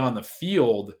going to be on the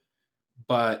field,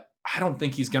 but I don't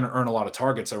think he's going to earn a lot of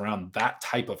targets around that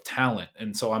type of talent.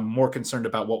 And so I'm more concerned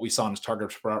about what we saw in his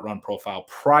targets per out run profile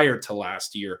prior to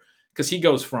last year, because he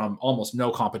goes from almost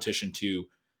no competition to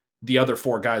the other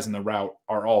 4 guys in the route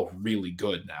are all really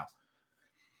good now.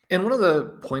 And one of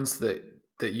the points that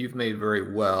you've made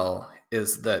very well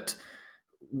is that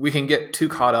we can get too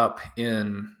caught up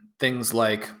in things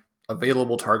like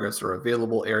available targets or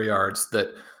available air yards,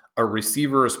 that a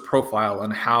receiver's profile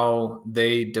and how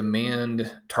they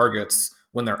demand targets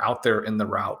when they're out there in the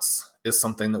routes is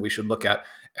something that we should look at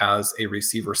as a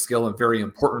receiver skill and very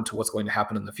important to what's going to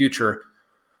happen in the future.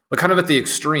 But kind of at the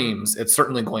extremes, it's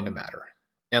certainly going to matter.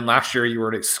 And last year you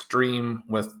were at extreme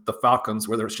with the Falcons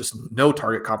where there's just no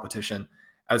target competition.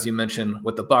 As you mentioned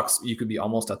with the Bucs, you could be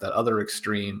almost at that other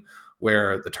extreme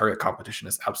where the target competition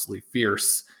is absolutely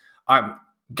fierce. I'm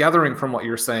gathering from what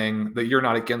you're saying that you're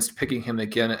not against picking him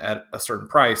again at a certain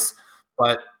price,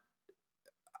 but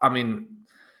I mean,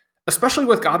 especially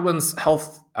with Godwin's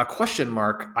health a question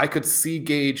mark, I could see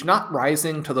Gage not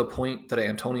rising to the point that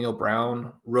Antonio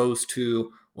Brown rose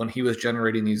to when he was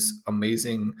generating these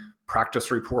amazing practice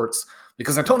reports.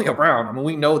 Because Antonio Brown, I mean,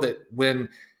 we know that when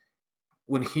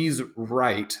he's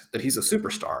right, that he's a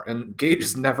superstar, and Gage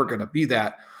is never going to be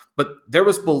that. But there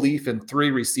was belief in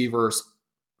 3 receivers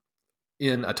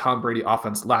in a Tom Brady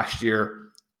offense last year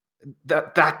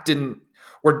that didn't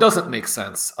or doesn't make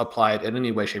sense applied in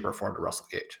any way, shape, or form to Russell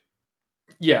Gage.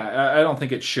 Yeah, I don't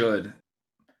think it should.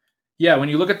 Yeah, when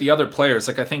you look at the other players,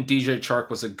 like I think DJ Chark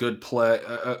was a good play,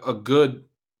 a good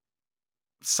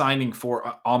signing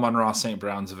for Amon-Ra St.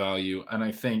 Brown's value. And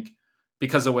I think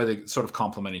because of the way they sort of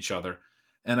complement each other.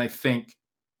 And I think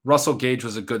Russell Gage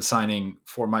was a good signing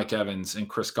for Mike Evans and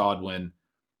Chris Godwin,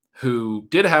 who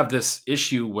did have this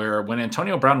issue where when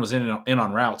Antonio Brown was in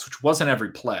on routes, which wasn't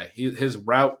every play, his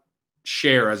route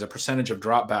share as a percentage of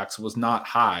dropbacks was not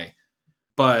high,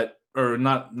 or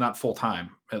not full time,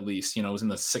 at least, it was in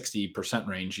the 60%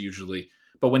 range usually.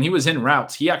 But when he was in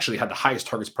routes, he actually had the highest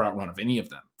targets per out run of any of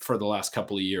them for the last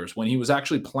couple of years. When he was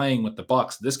actually playing with the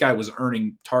Bucs, this guy was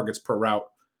earning targets per route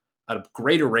at a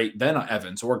greater rate than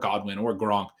Evans or Godwin or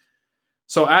Gronk.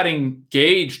 So adding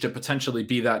Gage to potentially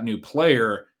be that new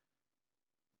player,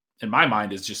 in my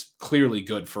mind, is just clearly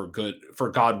good for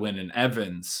Godwin and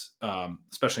Evans,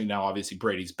 especially now, obviously,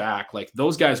 Brady's back. Like,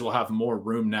 those guys will have more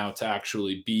room now to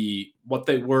actually be what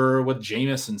they were with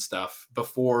Jameis and stuff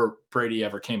before Brady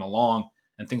ever came along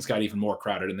and things got even more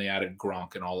crowded and they added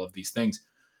Gronk and all of these things.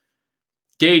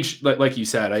 Gage, like you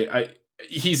said,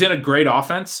 he's in a great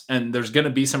offense, and there's going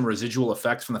to be some residual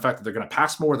effects from the fact that they're going to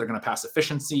pass more, they're going to pass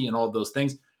efficiency and all of those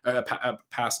things,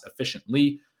 pass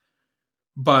efficiently.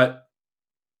 But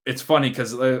it's funny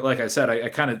because, like I said, I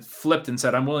kind of flipped and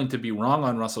said I'm willing to be wrong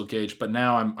on Russell Gage, but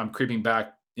now I'm creeping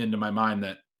back into my mind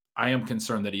that I am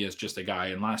concerned that he is just a guy.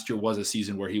 And last year was a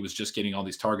season where he was just getting all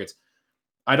these targets.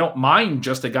 I don't mind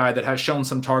just a guy that has shown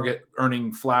some target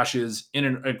earning flashes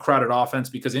in a crowded offense,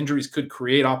 because injuries could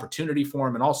create opportunity for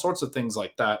him and all sorts of things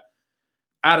like that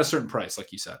at a certain price,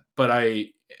 like you said. But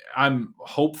I'm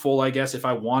hopeful, I guess, if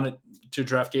I wanted to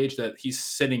draft Gage, that he's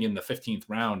sitting in the 15th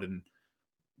round and,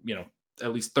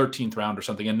 at least 13th round or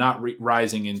something, and not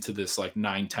rising into this like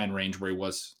 9-10 range where he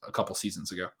was a couple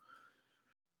seasons ago.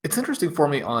 It's interesting for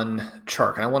me on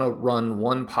Chark, and I want to run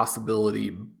one possibility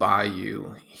by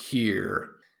you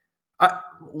here.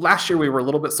 Last year, we were a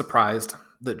little bit surprised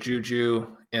that Juju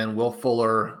and Will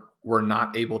Fuller were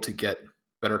not able to get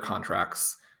better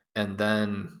contracts. and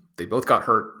then they both got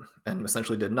hurt and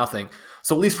essentially did nothing.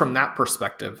 So at least from that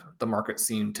perspective, the market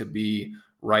seemed to be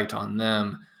right on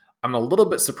them. I'm a little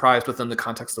bit surprised within the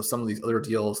context of some of these other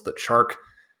deals that Chark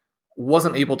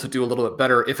wasn't able to do a little bit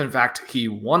better if in fact he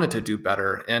wanted to do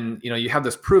better. And you have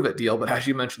this prove it deal, but as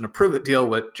you mentioned, a prove it deal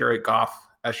with Jared Goff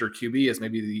as your QB is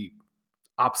maybe the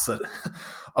opposite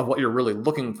of what you're really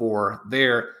looking for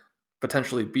there,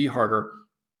 potentially be harder.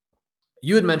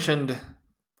 You had mentioned,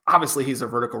 obviously he's a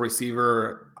vertical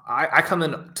receiver. I come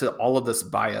into all of this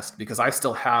biased because I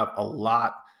still have a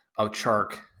lot of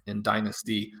Chark in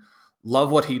Dynasty.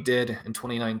 Love what he did in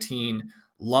 2019.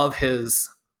 Love his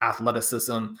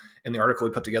athleticism. In the article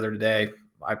we put together today,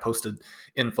 I posted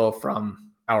info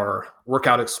from our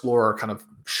Workout Explorer kind of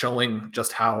showing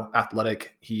just how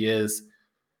athletic he is.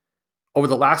 Over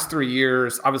the last 3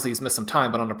 years, obviously he's missed some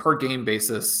time, but on a per game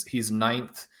basis, he's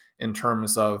 9th in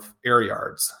terms of air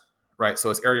yards, right? So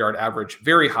his air yard average,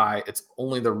 very high. It's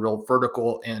only the real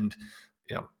vertical and,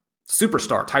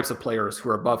 superstar types of players who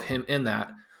are above him in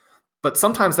that. But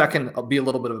sometimes that can be a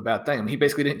little bit of a bad thing. I mean, he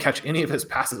basically didn't catch any of his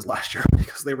passes last year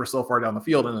because they were so far down the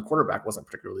field and the quarterback wasn't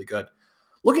particularly good.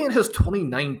 Looking at his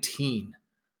 2019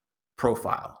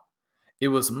 profile, it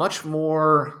was much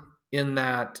more in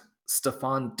that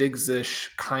Stephon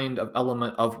Diggs-ish kind of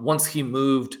element of once he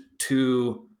moved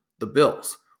to the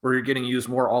Bills, where you're getting used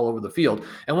more all over the field.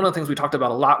 And one of the things we talked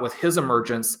about a lot with his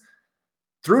emergence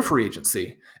through free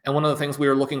agency, and one of the things we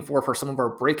were looking for some of our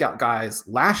breakout guys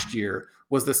last year,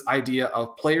 was this idea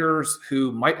of players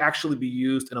who might actually be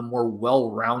used in a more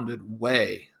well-rounded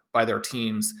way by their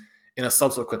teams in a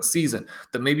subsequent season.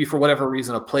 That maybe for whatever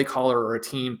reason, a play caller or a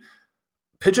team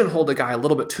pigeonholed a guy a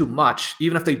little bit too much,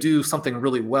 even if they do something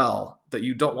really well, that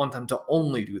you don't want them to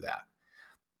only do that,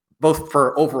 both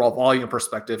for overall volume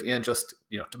perspective and just,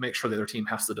 to make sure that their team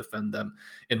has to defend them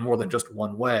in more than just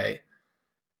one way.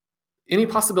 Any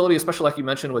possibility, especially like you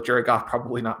mentioned with Jared Goff,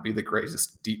 probably not be the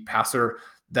greatest deep passer,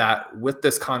 that with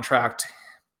this contract,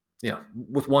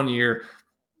 with 1 year,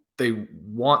 they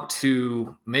want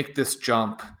to make this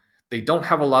jump. They don't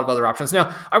have a lot of other options.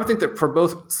 Now, I would think that for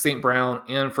both St. Brown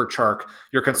and for Chark,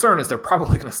 your concern is they're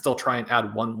probably going to still try and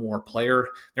add one more player.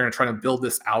 They're going to try to build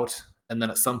this out and then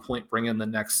at some point bring in the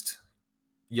next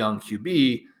young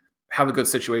QB, have a good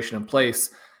situation in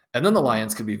place, and then the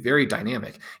Lions can be very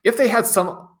dynamic. If they had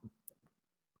some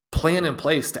plan in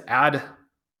place to add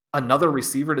another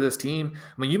receiver to this team,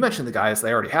 I mean, you mentioned the guys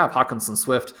they already have, Hawkinson,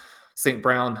 Swift, St.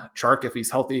 Brown, Chark, if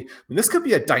he's healthy. I mean, this could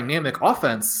be a dynamic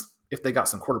offense if they got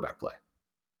some quarterback play.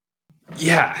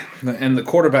 Yeah, and the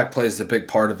quarterback play is a big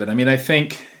part of it. I mean, I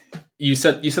think you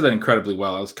said that incredibly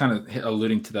well. I was kind of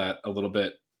alluding to that a little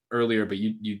bit earlier, but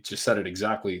you just said it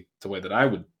exactly the way that I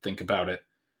would think about it,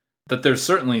 that there's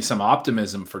certainly some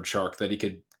optimism for Chark that he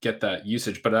could get that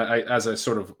usage. But as I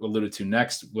sort of alluded to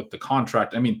next with the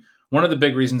contract, I mean, one of the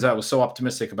big reasons I was so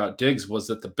optimistic about Diggs was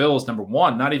that the Bills, number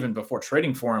one, not even before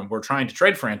trading for him, were trying to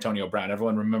trade for Antonio Brown.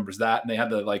 Everyone remembers that. And they had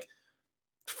the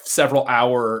several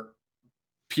hour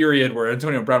period where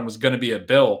Antonio Brown was going to be a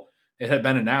Bill. It had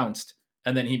been announced.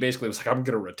 And then he basically was like, I'm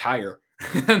going to retire.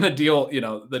 And the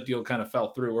deal kind of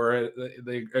fell through, or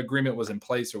the agreement was in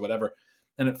place or whatever.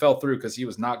 And it fell through because he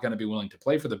was not going to be willing to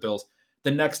play for the Bills. The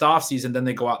next offseason, then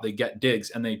they go out, they get Diggs,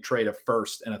 and they trade a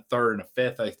first and a third and a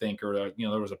fifth, I think, or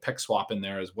there was a pick swap in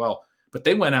there as well. But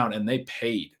they went out and they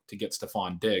paid to get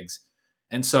Stephon Diggs.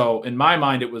 And so in my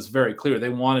mind, it was very clear they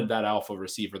wanted that alpha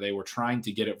receiver. They were trying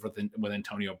to get it with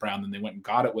Antonio Brown, and they went and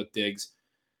got it with Diggs.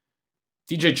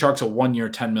 DJ Chark's a 1 year,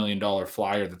 $10 million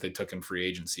flyer that they took in free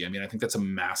agency. I mean, I think that's a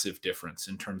massive difference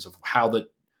in terms of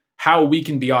how we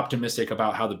can be optimistic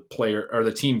about how the player or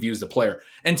the team views the player.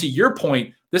 And to your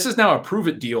point, this is now a prove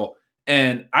it deal.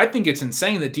 And I think it's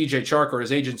insane that DJ Chark or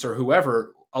his agents or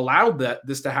whoever allowed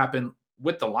this to happen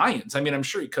with the Lions. I mean, I'm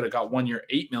sure he could have got 1 year,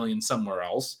 $8 million somewhere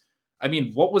else. I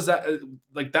mean, what was that?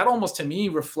 That almost to me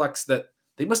reflects that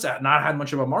they must have not had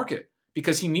much of a market,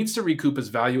 because he needs to recoup his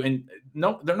value. And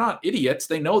no, they're not idiots.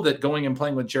 They know that going and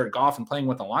playing with Jared Goff and playing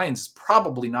with the Lions is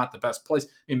probably not the best place.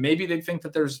 I mean, maybe they think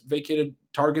that there's vacated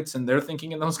targets and they're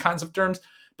thinking in those kinds of terms,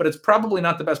 but it's probably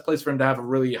not the best place for him to have a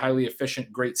really highly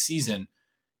efficient, great season.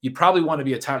 You'd probably want to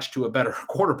be attached to a better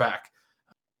quarterback.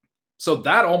 So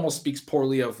that almost speaks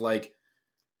poorly of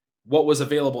what was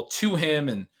available to him.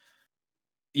 And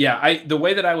yeah, the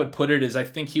way that I would put it is I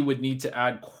think he would need to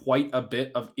add quite a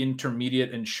bit of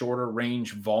intermediate and shorter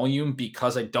range volume,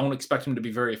 because I don't expect him to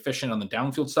be very efficient on the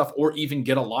downfield stuff or even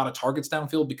get a lot of targets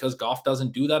downfield, because Goff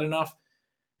doesn't do that enough.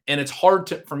 And it's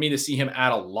hard for me to see him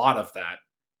add a lot of that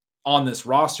on this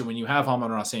roster when you have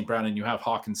Amon-Ra St. Brown and you have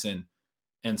Hawkinson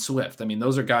and Swift. I mean,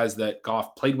 those are guys that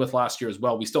Goff played with last year as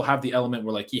well. We still have the element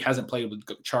where like he hasn't played with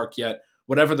Chark yet.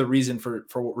 Whatever the reason for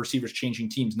receivers changing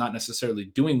teams, not necessarily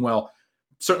doing well.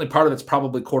 Certainly part of it's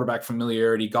probably quarterback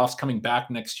familiarity. Goff's coming back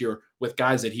next year with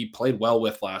guys that he played well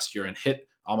with last year and hit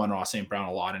Amon-Ra St. Brown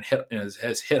a lot and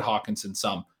has hit Hawkinson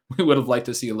some. We would have liked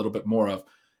to see a little bit more of,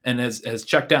 and has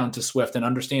checked down to Swift and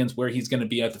understands where he's going to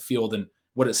be at the field and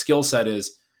what his skill set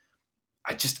is.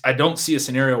 I don't see a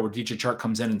scenario where DJ Chark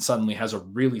comes in and suddenly has a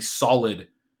really solid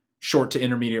short to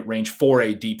intermediate range for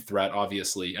a deep threat,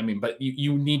 obviously. I mean, but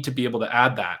you need to be able to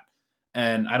add that.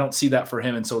 And I don't see that for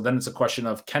him. And so then it's a question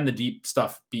of, can the deep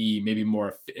stuff be maybe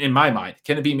more, in my mind,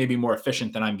 can it be maybe more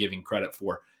efficient than I'm giving credit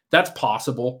for? That's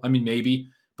possible. I mean, maybe,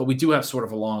 but we do have sort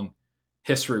of a long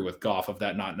history with Goff of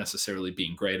that not necessarily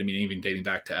being great. I mean, even dating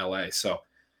back to LA. So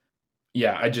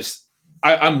yeah,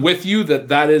 I'm with you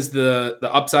that is the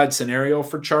upside scenario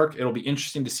for Chark. It'll be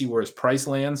interesting to see where his price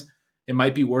lands. It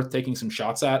might be worth taking some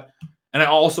shots at. And I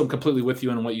also am completely with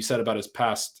you on what you said about his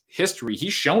past history.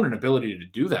 He's shown an ability to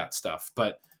do that stuff,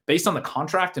 but based on the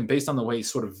contract and based on the way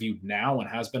he's sort of viewed now and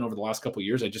has been over the last couple of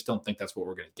years, I just don't think that's what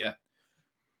we're going to get.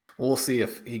 We'll see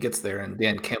if he gets there and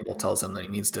Dan Campbell tells him that he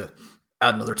needs to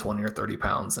add another 20 or 30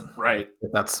 pounds. And right.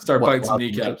 That's start biting some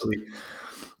kneecaps.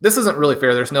 This isn't really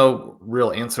fair. There's no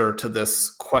real answer to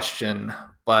this question,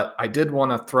 but I did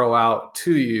want to throw out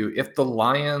to you, if the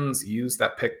Lions use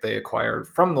that pick they acquired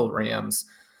from the Rams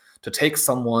to take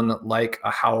someone like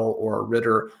a Howell or a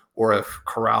Ritter, or if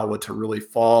Corral were to really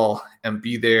fall and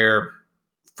be there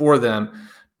for them,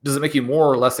 does it make you more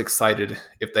or less excited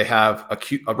if they have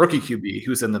a rookie QB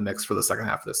who's in the mix for the second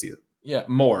half of the season? Yeah,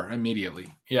 more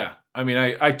immediately. Yeah. I mean,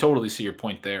 I totally see your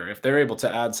point there. If they're able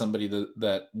to add somebody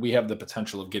that we have the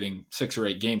potential of getting 6 or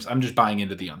 8 games, I'm just buying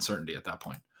into the uncertainty at that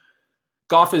point.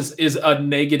 Goff is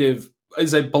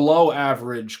a below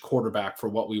average quarterback for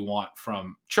what we want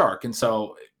from Chark. And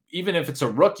so even if it's a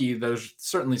rookie, there's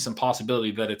certainly some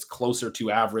possibility that it's closer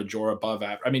to average or above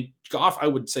average. I mean, Goff, I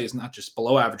would say, is not just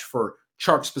below average for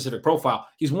Chark's specific profile.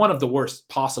 He's one of the worst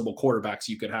possible quarterbacks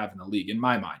you could have in the league, in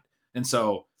my mind. And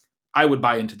so I would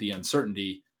buy into the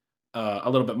uncertainty a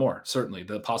little bit more, certainly,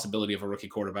 the possibility of a rookie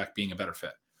quarterback being a better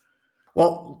fit.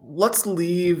 Well, let's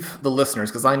leave the listeners,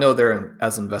 because I know they're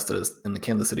as invested in the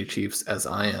Kansas City Chiefs as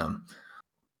I am.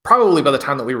 Probably by the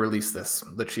time that we release this,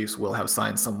 the Chiefs will have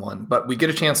signed someone, but we get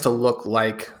a chance to look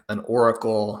like an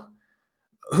oracle.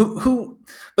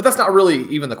 But that's not really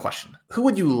even the question. Who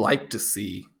would you like to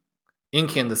see in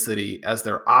Kansas City, as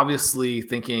they're obviously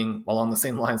thinking along the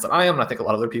same lines that I am, and I think a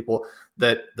lot of other people,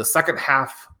 that the second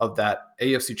half of that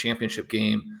AFC Championship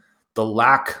game, the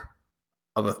lack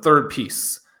of a third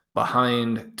piece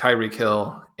behind Tyreek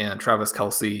Hill and Travis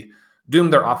Kelce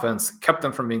doomed their offense, kept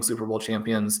them from being Super Bowl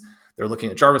champions. They're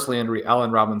looking at Jarvis Landry,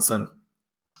 Allen Robinson,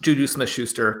 Juju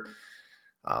Smith-Schuster.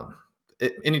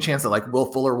 Any chance that like Will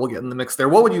Fuller will get in the mix there?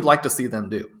 What would you like to see them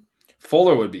do?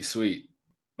 Fuller would be sweet.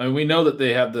 I mean, we know that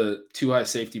they have the too high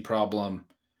safety problem,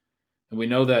 and we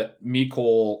know that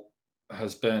Mecole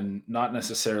has been not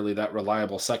necessarily that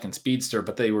reliable second speedster,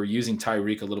 but they were using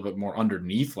Tyreek a little bit more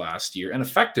underneath last year and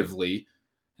effectively.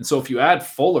 And so if you add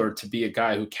Fuller to be a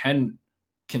guy who can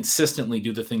consistently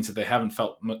do the things that they haven't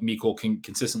felt Mecole can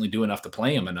consistently do enough to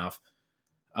play him enough,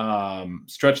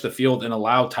 stretch the field and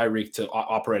allow Tyreek to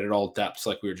operate at all depths,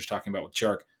 like we were just talking about with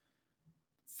Chark,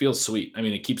 feels sweet. I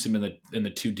mean, it keeps him in the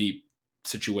too deep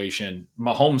situation.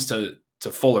 Mahomes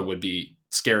to Fuller would be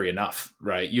scary enough,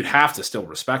 right? You'd have to still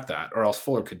respect that, or else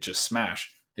Fuller could just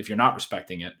smash if you're not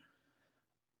respecting it.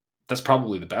 That's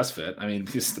probably the best fit. I mean,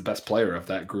 he's the best player of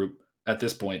that group at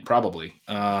this point, probably.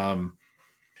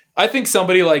 I think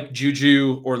somebody like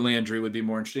Juju or Landry would be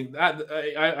more interesting.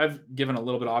 I've given a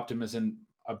little bit of optimism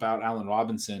about Allen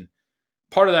Robinson.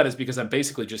 Part of that is because I'm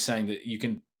basically just saying that you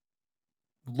can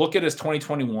look at his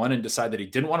 2021 and decide that he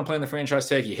didn't want to play in the franchise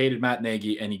tag. He hated Matt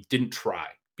Nagy and he didn't try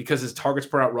because his targets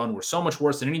per out run were so much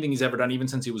worse than anything he's ever done, even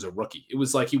since he was a rookie. It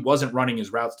was like he wasn't running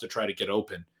his routes to try to get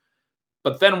open.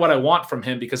 But then what I want from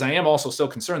him, because I am also still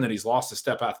concerned that he's lost a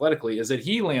step athletically, is that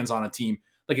he lands on a team.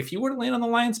 Like if he were to land on the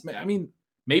Lions, I mean,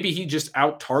 maybe he just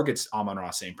out targets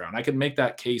Amon-Ra St. Brown. I can make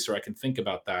that case, or I can think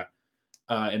about that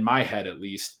in my head at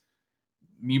least.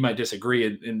 You might disagree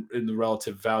in the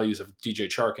relative values of DJ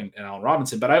Chark and Allen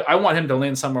Robinson, but I want him to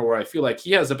land somewhere where I feel like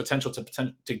he has the potential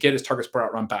to get his targets per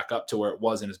out run back up to where it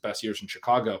was in his best years in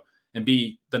Chicago and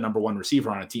be the number one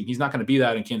receiver on a team. He's not going to be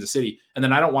that in Kansas City. And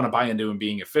then I don't want to buy into him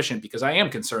being efficient because I am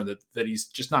concerned that he's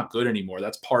just not good anymore.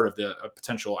 That's part of the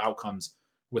potential outcomes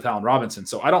with Allen Robinson.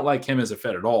 So I don't like him as a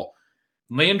fit at all.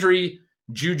 Landry,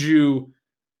 Juju,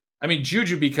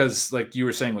 because like you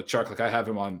were saying with Chark, like I have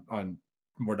him on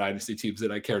more dynasty teams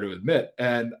than I care to admit.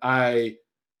 And I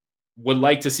would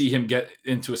like to see him get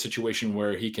into a situation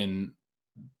where he can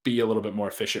be a little bit more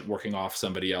efficient working off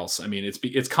somebody else. I mean,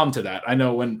 it's come to that. I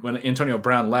know when Antonio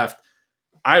Brown left,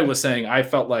 I was saying I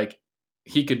felt like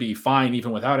he could be fine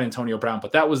even without Antonio Brown,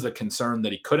 but that was the concern,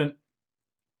 that he couldn't.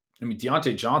 I mean,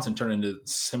 Deontay Johnson turned into a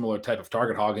similar type of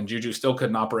target hog, and Juju still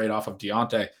couldn't operate off of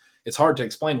Deontay. It's hard to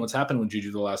explain what's happened with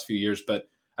Juju the last few years, but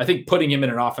I think putting him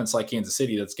in an offense like Kansas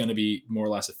City that's going to be more or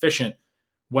less efficient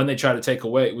when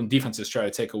defenses try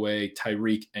to take away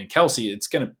Tyreek and Kelsey,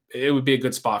 it would be a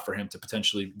good spot for him to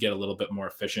potentially get a little bit more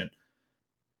efficient.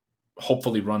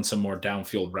 Hopefully run some more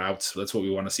downfield routes. That's what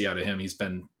we want to see out of him. He's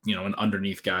been, an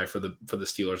underneath guy for the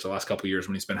Steelers the last couple of years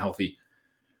when he's been healthy.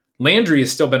 Landry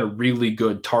has still been a really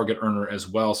good target earner as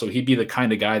well. So he'd be the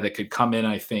kind of guy that could come in,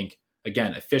 I think,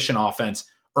 again, efficient offense,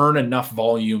 earn enough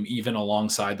volume even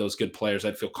alongside those good players.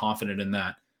 I'd feel confident in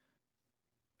that.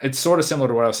 It's sort of similar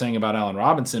to what I was saying about Allen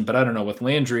Robinson, but I don't know. With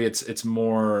Landry, it's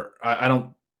more, I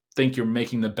don't think you're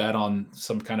making the bet on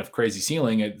some kind of crazy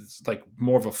ceiling. It's like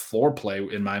more of a floor play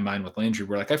in my mind with Landry,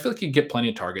 where I feel like he'd get plenty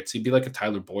of targets. He'd be like a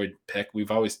Tyler Boyd pick. We've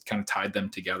always kind of tied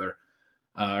them together,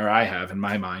 or I have in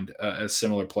my mind, as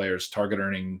similar players, target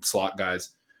earning slot guys.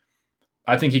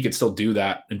 I think he could still do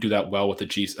that and do that well with the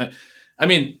Chiefs. I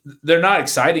mean, they're not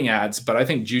exciting ads, but I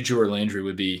think Juju or Landry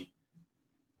would be,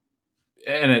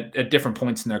 and at different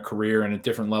points in their career and at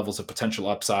different levels of potential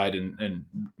upside. And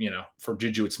for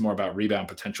Juju, it's more about rebound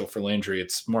potential. For Landry,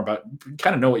 it's more about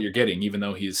kind of know what you're getting, even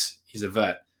though he's a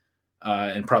vet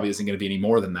and probably isn't going to be any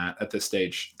more than that at this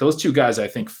stage. Those two guys, I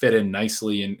think, fit in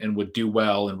nicely and would do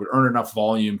well and would earn enough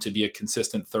volume to be a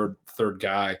consistent third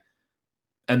guy,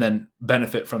 and then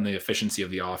benefit from the efficiency of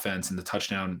the offense and the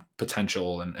touchdown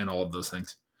potential and all of those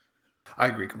things. I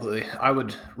agree completely. I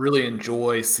would really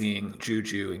enjoy seeing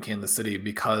Juju in Kansas City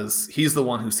because he's the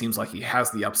one who seems like he has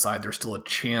the upside. There's still a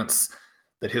chance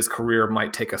that his career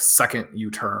might take a second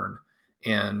U-turn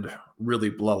and really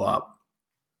blow up.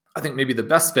 I think maybe the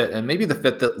best fit, and maybe the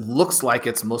fit that looks like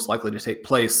it's most likely to take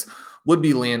place, would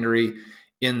be Landry,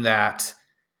 in that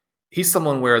he's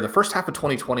someone where the first half of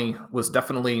 2020 was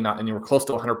definitely not anywhere close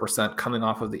to 100% coming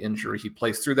off of the injury. He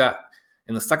plays through that.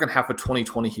 In the second half of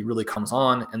 2020, he really comes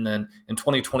on. And then in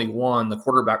 2021, the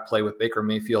quarterback play with Baker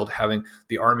Mayfield having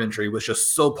the arm injury was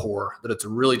just so poor that it's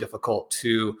really difficult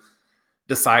to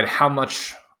decide how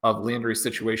much of Landry's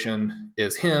situation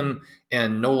is him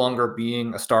and no longer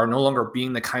being a star, no longer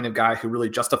being the kind of guy who really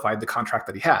justified the contract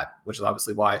that he had, which is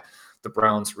obviously why the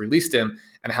Browns released him,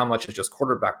 and how much is just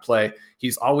quarterback play.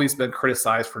 He's always been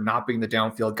criticized for not being the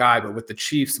downfield guy, but with the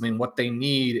Chiefs, I mean, what they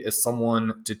need is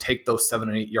someone to take those 7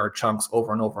 and 8 yard chunks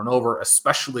over and over and over,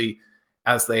 especially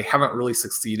as they haven't really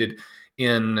succeeded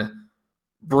in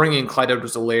bringing Clyde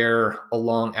Edwards-Helaire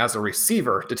along as a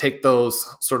receiver to take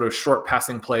those sort of short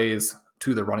passing plays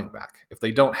to the running back. If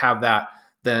they don't have that,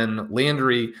 then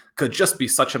Landry could just be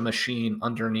such a machine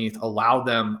underneath, allow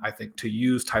them, I think, to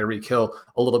use Tyreek Hill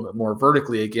a little bit more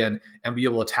vertically again and be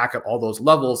able to attack at all those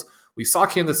levels. We saw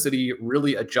Kansas City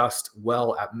really adjust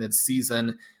well at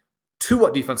midseason to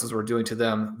what defenses were doing to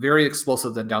them. Very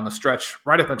explosive then down the stretch,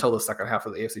 right up until the second half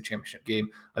of the AFC Championship game.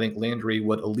 I think Landry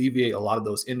would alleviate a lot of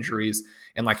those injuries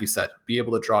and, like you said, be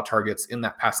able to draw targets in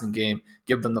that passing game,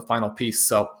 give them the final piece.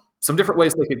 So some different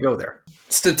ways they could go there.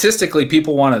 Statistically,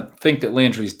 people want to think that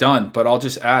Landry's done, but I'll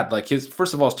just add,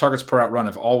 first of all, his targets per out run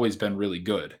have always been really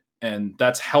good. And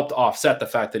that's helped offset the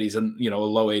fact that he's a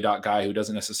low ADOT guy who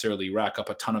doesn't necessarily rack up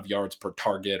a ton of yards per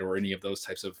target or any of those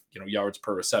types of, yards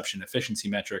per reception efficiency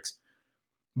metrics.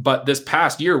 But this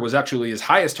past year was actually his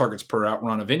highest targets per out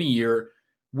run of any year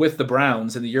with the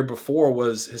Browns. And the year before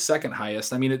was his second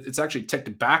highest. I mean, it's actually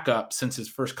ticked back up since his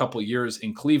first couple of years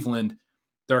in Cleveland.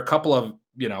 There are a couple of,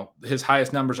 his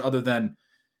highest numbers other than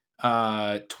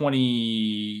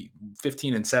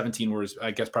 2015 and 17 were,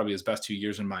 I guess, probably his best 2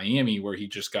 years in Miami, where he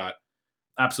just got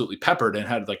absolutely peppered and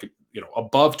had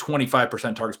above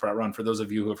 25% targets per out run. For those of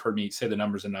you who have heard me say the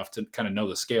numbers enough to kind of know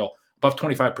the scale, above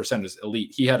 25% is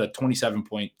elite. He had a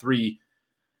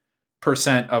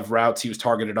 27.3% of routes he was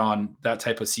targeted on that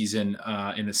type of season.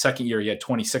 In the second year, he had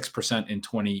 26% in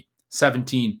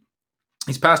 2017.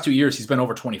 These past 2 years, he's been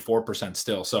over 24%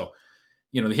 still. So,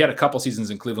 he had a couple seasons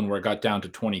in Cleveland where it got down to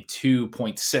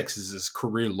 22.6 is his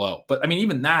career low. But, I mean,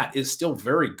 even that is still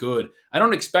very good. I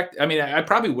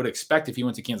probably would expect if he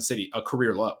went to Kansas City, a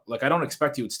career low. I don't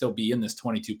expect he would still be in this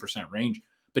 22% range.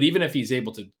 But even if he's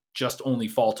able to just only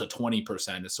fall to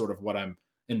 20% is sort of what I'm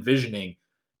envisioning.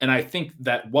 And I think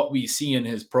that what we see in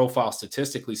his profile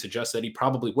statistically suggests that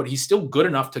he's still good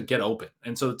enough to get open.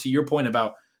 And so to your point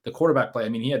about the quarterback play, I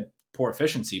mean, he had poor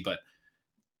efficiency, but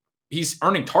he's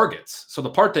earning targets. So the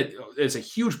part that is a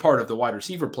huge part of the wide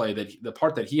receiver play, that the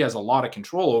part that he has a lot of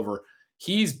control over,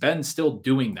 he's been still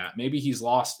doing that. Maybe he's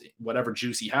lost whatever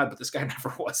juice he had, but this guy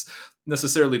never was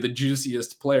necessarily the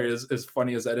juiciest player, as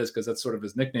funny as that is, because that's sort of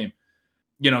his nickname.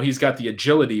 He's got the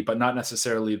agility, but not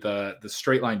necessarily the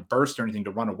straight line burst or anything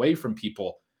to run away from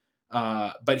people.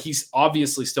 But he's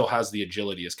obviously still has the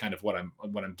agility, is kind of what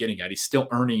I'm getting at. He's still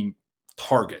earning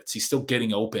targets. He's still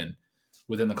getting open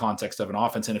within the context of an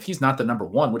offense. And if he's not the number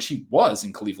one, which he was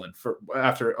in Cleveland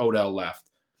after Odell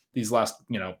left, these last,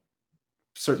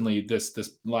 certainly this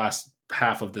last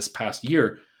half of this past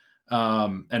year,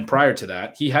 and prior to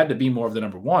that, he had to be more of the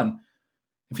number one.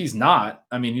 If he's not,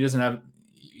 I mean, he doesn't have.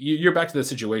 You're back to the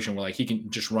situation where, like, he can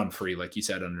just run free, like you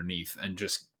said, underneath, and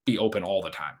just be open all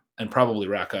the time, and probably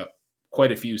rack up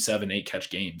quite a few 7-8 catch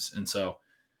games. And so,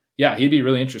 yeah, he'd be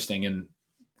really interesting. And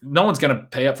no one's going to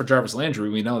pay up for Jarvis Landry.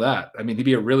 We know that. I mean, he'd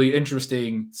be a really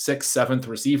interesting 6th, 7th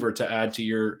receiver to add to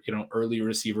your, early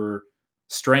receiver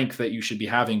strength that you should be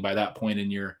having by that point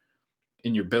in your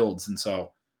builds. And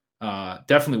so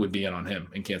definitely would be in on him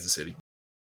in Kansas City.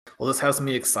 Well, this has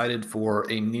me excited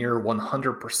for a near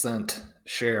 100%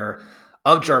 share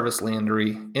of Jarvis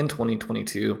Landry in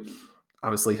 2022.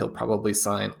 Obviously, he'll probably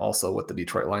sign also with the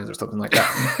Detroit Lions or something like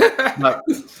that. But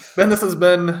Ben, this has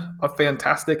been a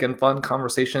fantastic and fun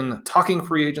conversation talking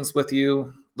free agents with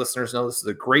you. Listeners know this is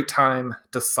a great time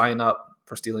to sign up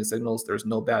for Stealing Signals. There's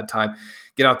no bad time.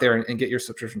 Get out there and get your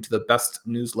subscription to the best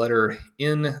newsletter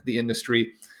in the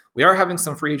industry. We are having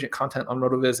some free agent content on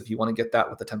RotoViz. If you want to get that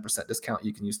with a 10% discount,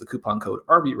 you can use the coupon code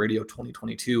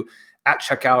RVRadio2022 at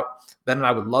checkout. Ben and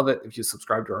I would love it if you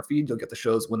subscribe to our feed. You'll get the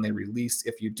shows when they release.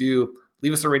 If you do,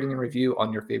 leave us a rating and review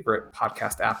on your favorite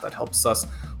podcast app. That helps us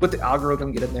with the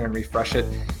algorithm. Get in there and refresh it.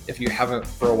 If you haven't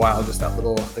for a while, just that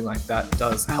little thing like that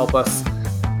does help us.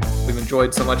 We've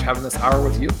enjoyed so much having this hour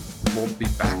with you. We'll be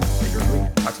back later in the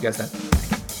week. Talk to you guys then.